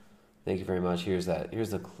Ann, thank you very much. Here's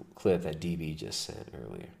the clip that DB just sent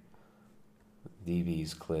earlier.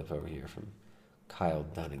 DB's clip over here from Kyle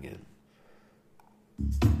Dunnigan.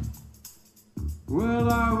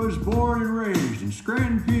 Well, I was born and raised in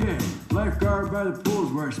Scranton, PA. Lifeguard by the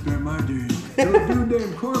pool's where I spent my days. No dude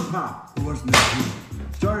named Corn Pop, who wasn't that cool.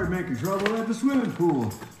 Started making trouble at the swimming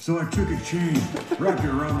pool, so I took a chain, wrapped it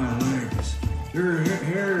around my legs. They're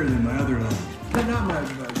hairier than my other legs. But not my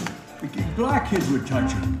black kids would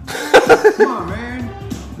touch them. Come on, man.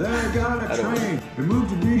 Then I got on a train and moved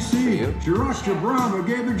to D.C. Shirak Brahma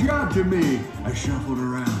gave a job to me. I shuffled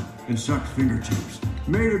around and sucked fingertips.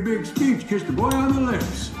 Made a big speech, kissed the boy on the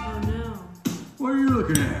lips. Oh no. What are you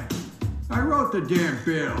looking at? I wrote the damn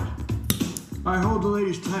bill. I hold the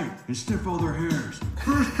ladies tight and sniff all their hairs.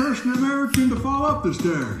 First person American to fall up the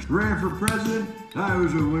stairs. Ran for president, I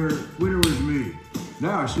was a winner. Winner was me.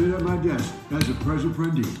 Now I sit at my desk as a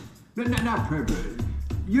president. Not president.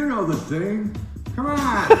 You know the thing. Come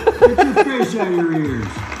on, get your face out of your ears.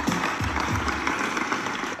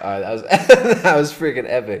 That was freaking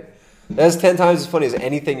epic. That's 10 times as funny as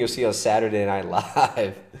anything you'll see on Saturday Night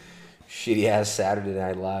Live. Shitty ass Saturday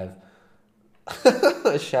Night Live.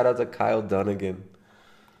 Shout out to Kyle Dunnigan.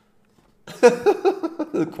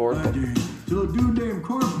 The corn pop. Till a dude named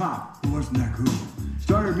Corn Pop, who wasn't that cool,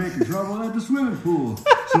 started making trouble at the swimming pool.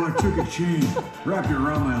 So I took a chain, wrapped it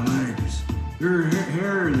around my legs. They're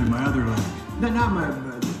hairier than my other legs. Not my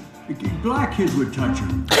black kids would touch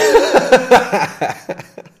them.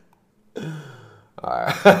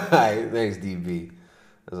 Alright, thanks DB.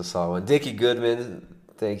 That's a solid one. Dickie Goodman,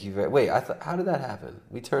 thank you very. Wait, how did that happen?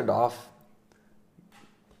 We turned off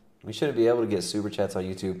We shouldn't be able to get super chats on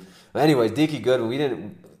YouTube. But anyways, Dickie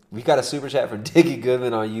Goodman, we got a super chat from Dickie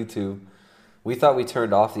Goodman on YouTube. We thought we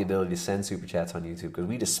turned off the ability to send super chats on YouTube because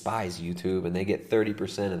we despise YouTube and they get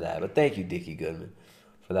 30% of that. But thank you, Dickie Goodman,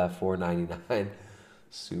 for that $4.99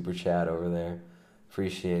 super chat over there.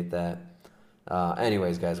 Appreciate that.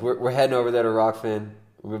 Anyways, guys, we're heading over there to Rockfin.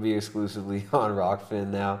 We're going to be exclusively on Rockfin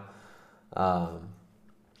now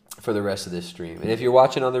for the rest of this stream. And if you're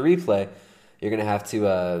watching on the replay, you're going to have to,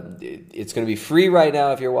 it's going to be free right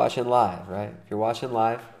now if you're watching live, right? If you're watching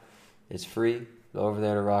live, it's free. Go over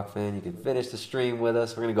there to Rockfin. You can finish the stream with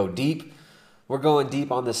us. We're going to go deep. We're going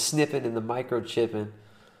deep on the snipping and the microchipping.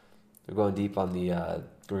 We're going deep on the, we're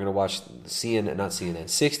going to watch 60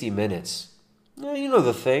 Minutes. Yeah, you know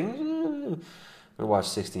the thing. We're going to watch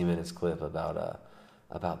 60 Minutes clip about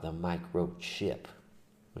the microchip,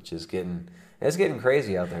 which is getting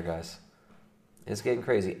crazy out there, guys. It's getting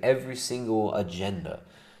crazy. Every single agenda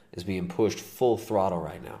is being pushed full throttle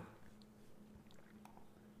right now.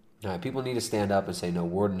 All right, people need to stand up and say, no,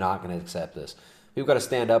 we're not going to accept this. People got to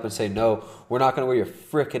stand up and say, no, we're not going to wear your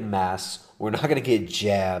frickin' masks. We're not going to get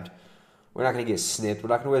jabbed. We're not going to get snipped. We're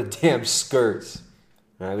not going to wear the damn skirts.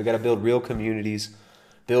 All right, we got to build real communities,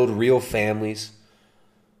 build real families.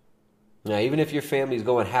 Now, even if your family is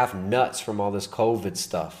going half nuts from all this COVID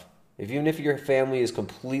stuff, even if your family is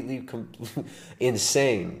completely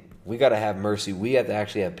insane, we got to have mercy. We have to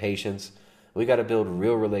actually have patience. We got to build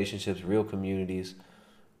real relationships, real communities.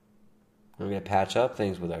 We're going to patch up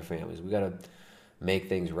things with our families. We got to make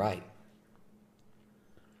things right.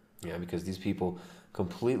 Yeah, because these people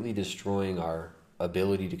completely destroying our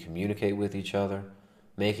ability to communicate with each other,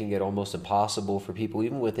 making it almost impossible for people,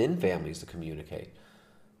 even within families, to communicate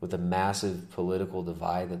with the massive political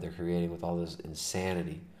divide that they're creating with all this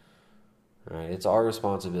insanity. All right, it's our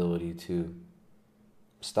responsibility to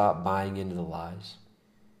stop buying into the lies.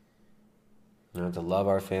 You know, to love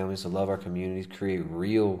our families, to love our communities, create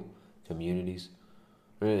real communities.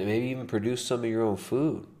 Maybe even produce some of your own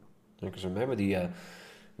food. Because remember the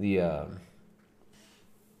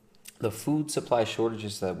food supply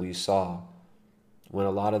shortages that we saw when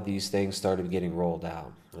a lot of these things started getting rolled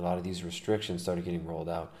out. A lot of these restrictions started getting rolled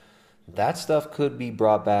out. That stuff could be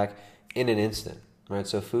brought back in an instant. Right,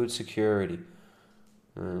 so food security,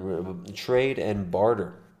 trade and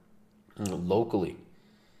barter locally,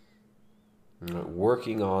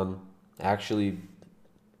 working on actually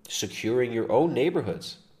securing your own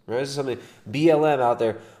neighborhoods. Right, this is something BLM out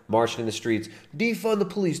there marching in the streets, defund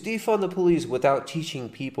the police, without teaching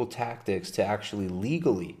people tactics to actually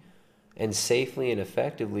legally and safely and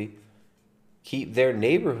effectively keep their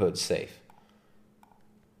neighborhoods safe.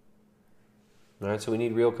 All right, so we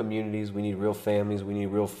need real communities, we need real families, we need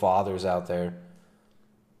real fathers out there.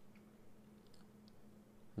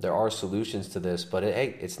 There are solutions to this, but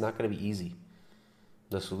it's not going to be easy.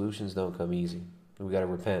 The solutions don't come easy. We got to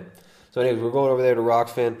repent. So anyways, we're going over there to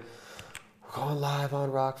Rockfin. We're going live on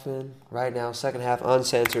Rockfin right now. Second half,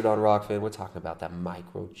 uncensored on Rockfin. We're talking about that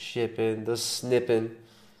microchipping, the snipping.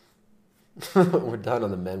 We're done on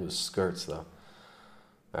the men with skirts, though.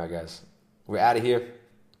 All right, guys. We're out of here.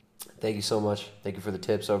 Thank you so much. Thank you for the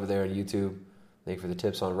tips over there on YouTube. Thank you for the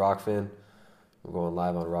tips on Rockfin. We're going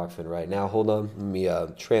live on Rockfin right now. Hold on. Let me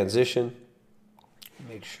transition.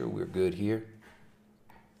 Make sure we're good here.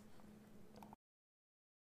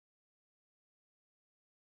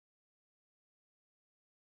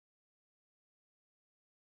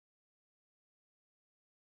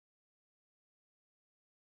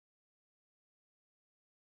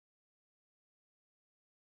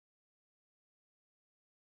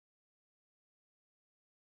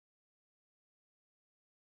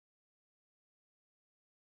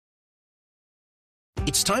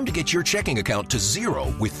 It's time to get your checking account to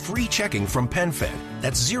zero with free checking from PenFed.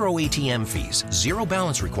 That's zero ATM fees, zero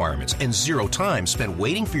balance requirements, and zero time spent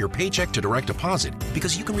waiting for your paycheck to direct deposit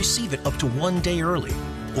because you can receive it up to 1 day early.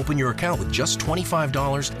 Open your account with just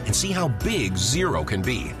 $25 and see how big zero can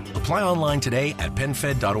be. Apply online today at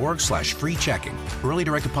PenFed.org/free checking. Early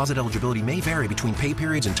direct deposit eligibility may vary between pay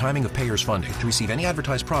periods and timing of payers' funding. To receive any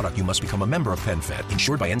advertised product, you must become a member of PenFed,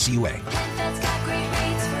 insured by NCUA.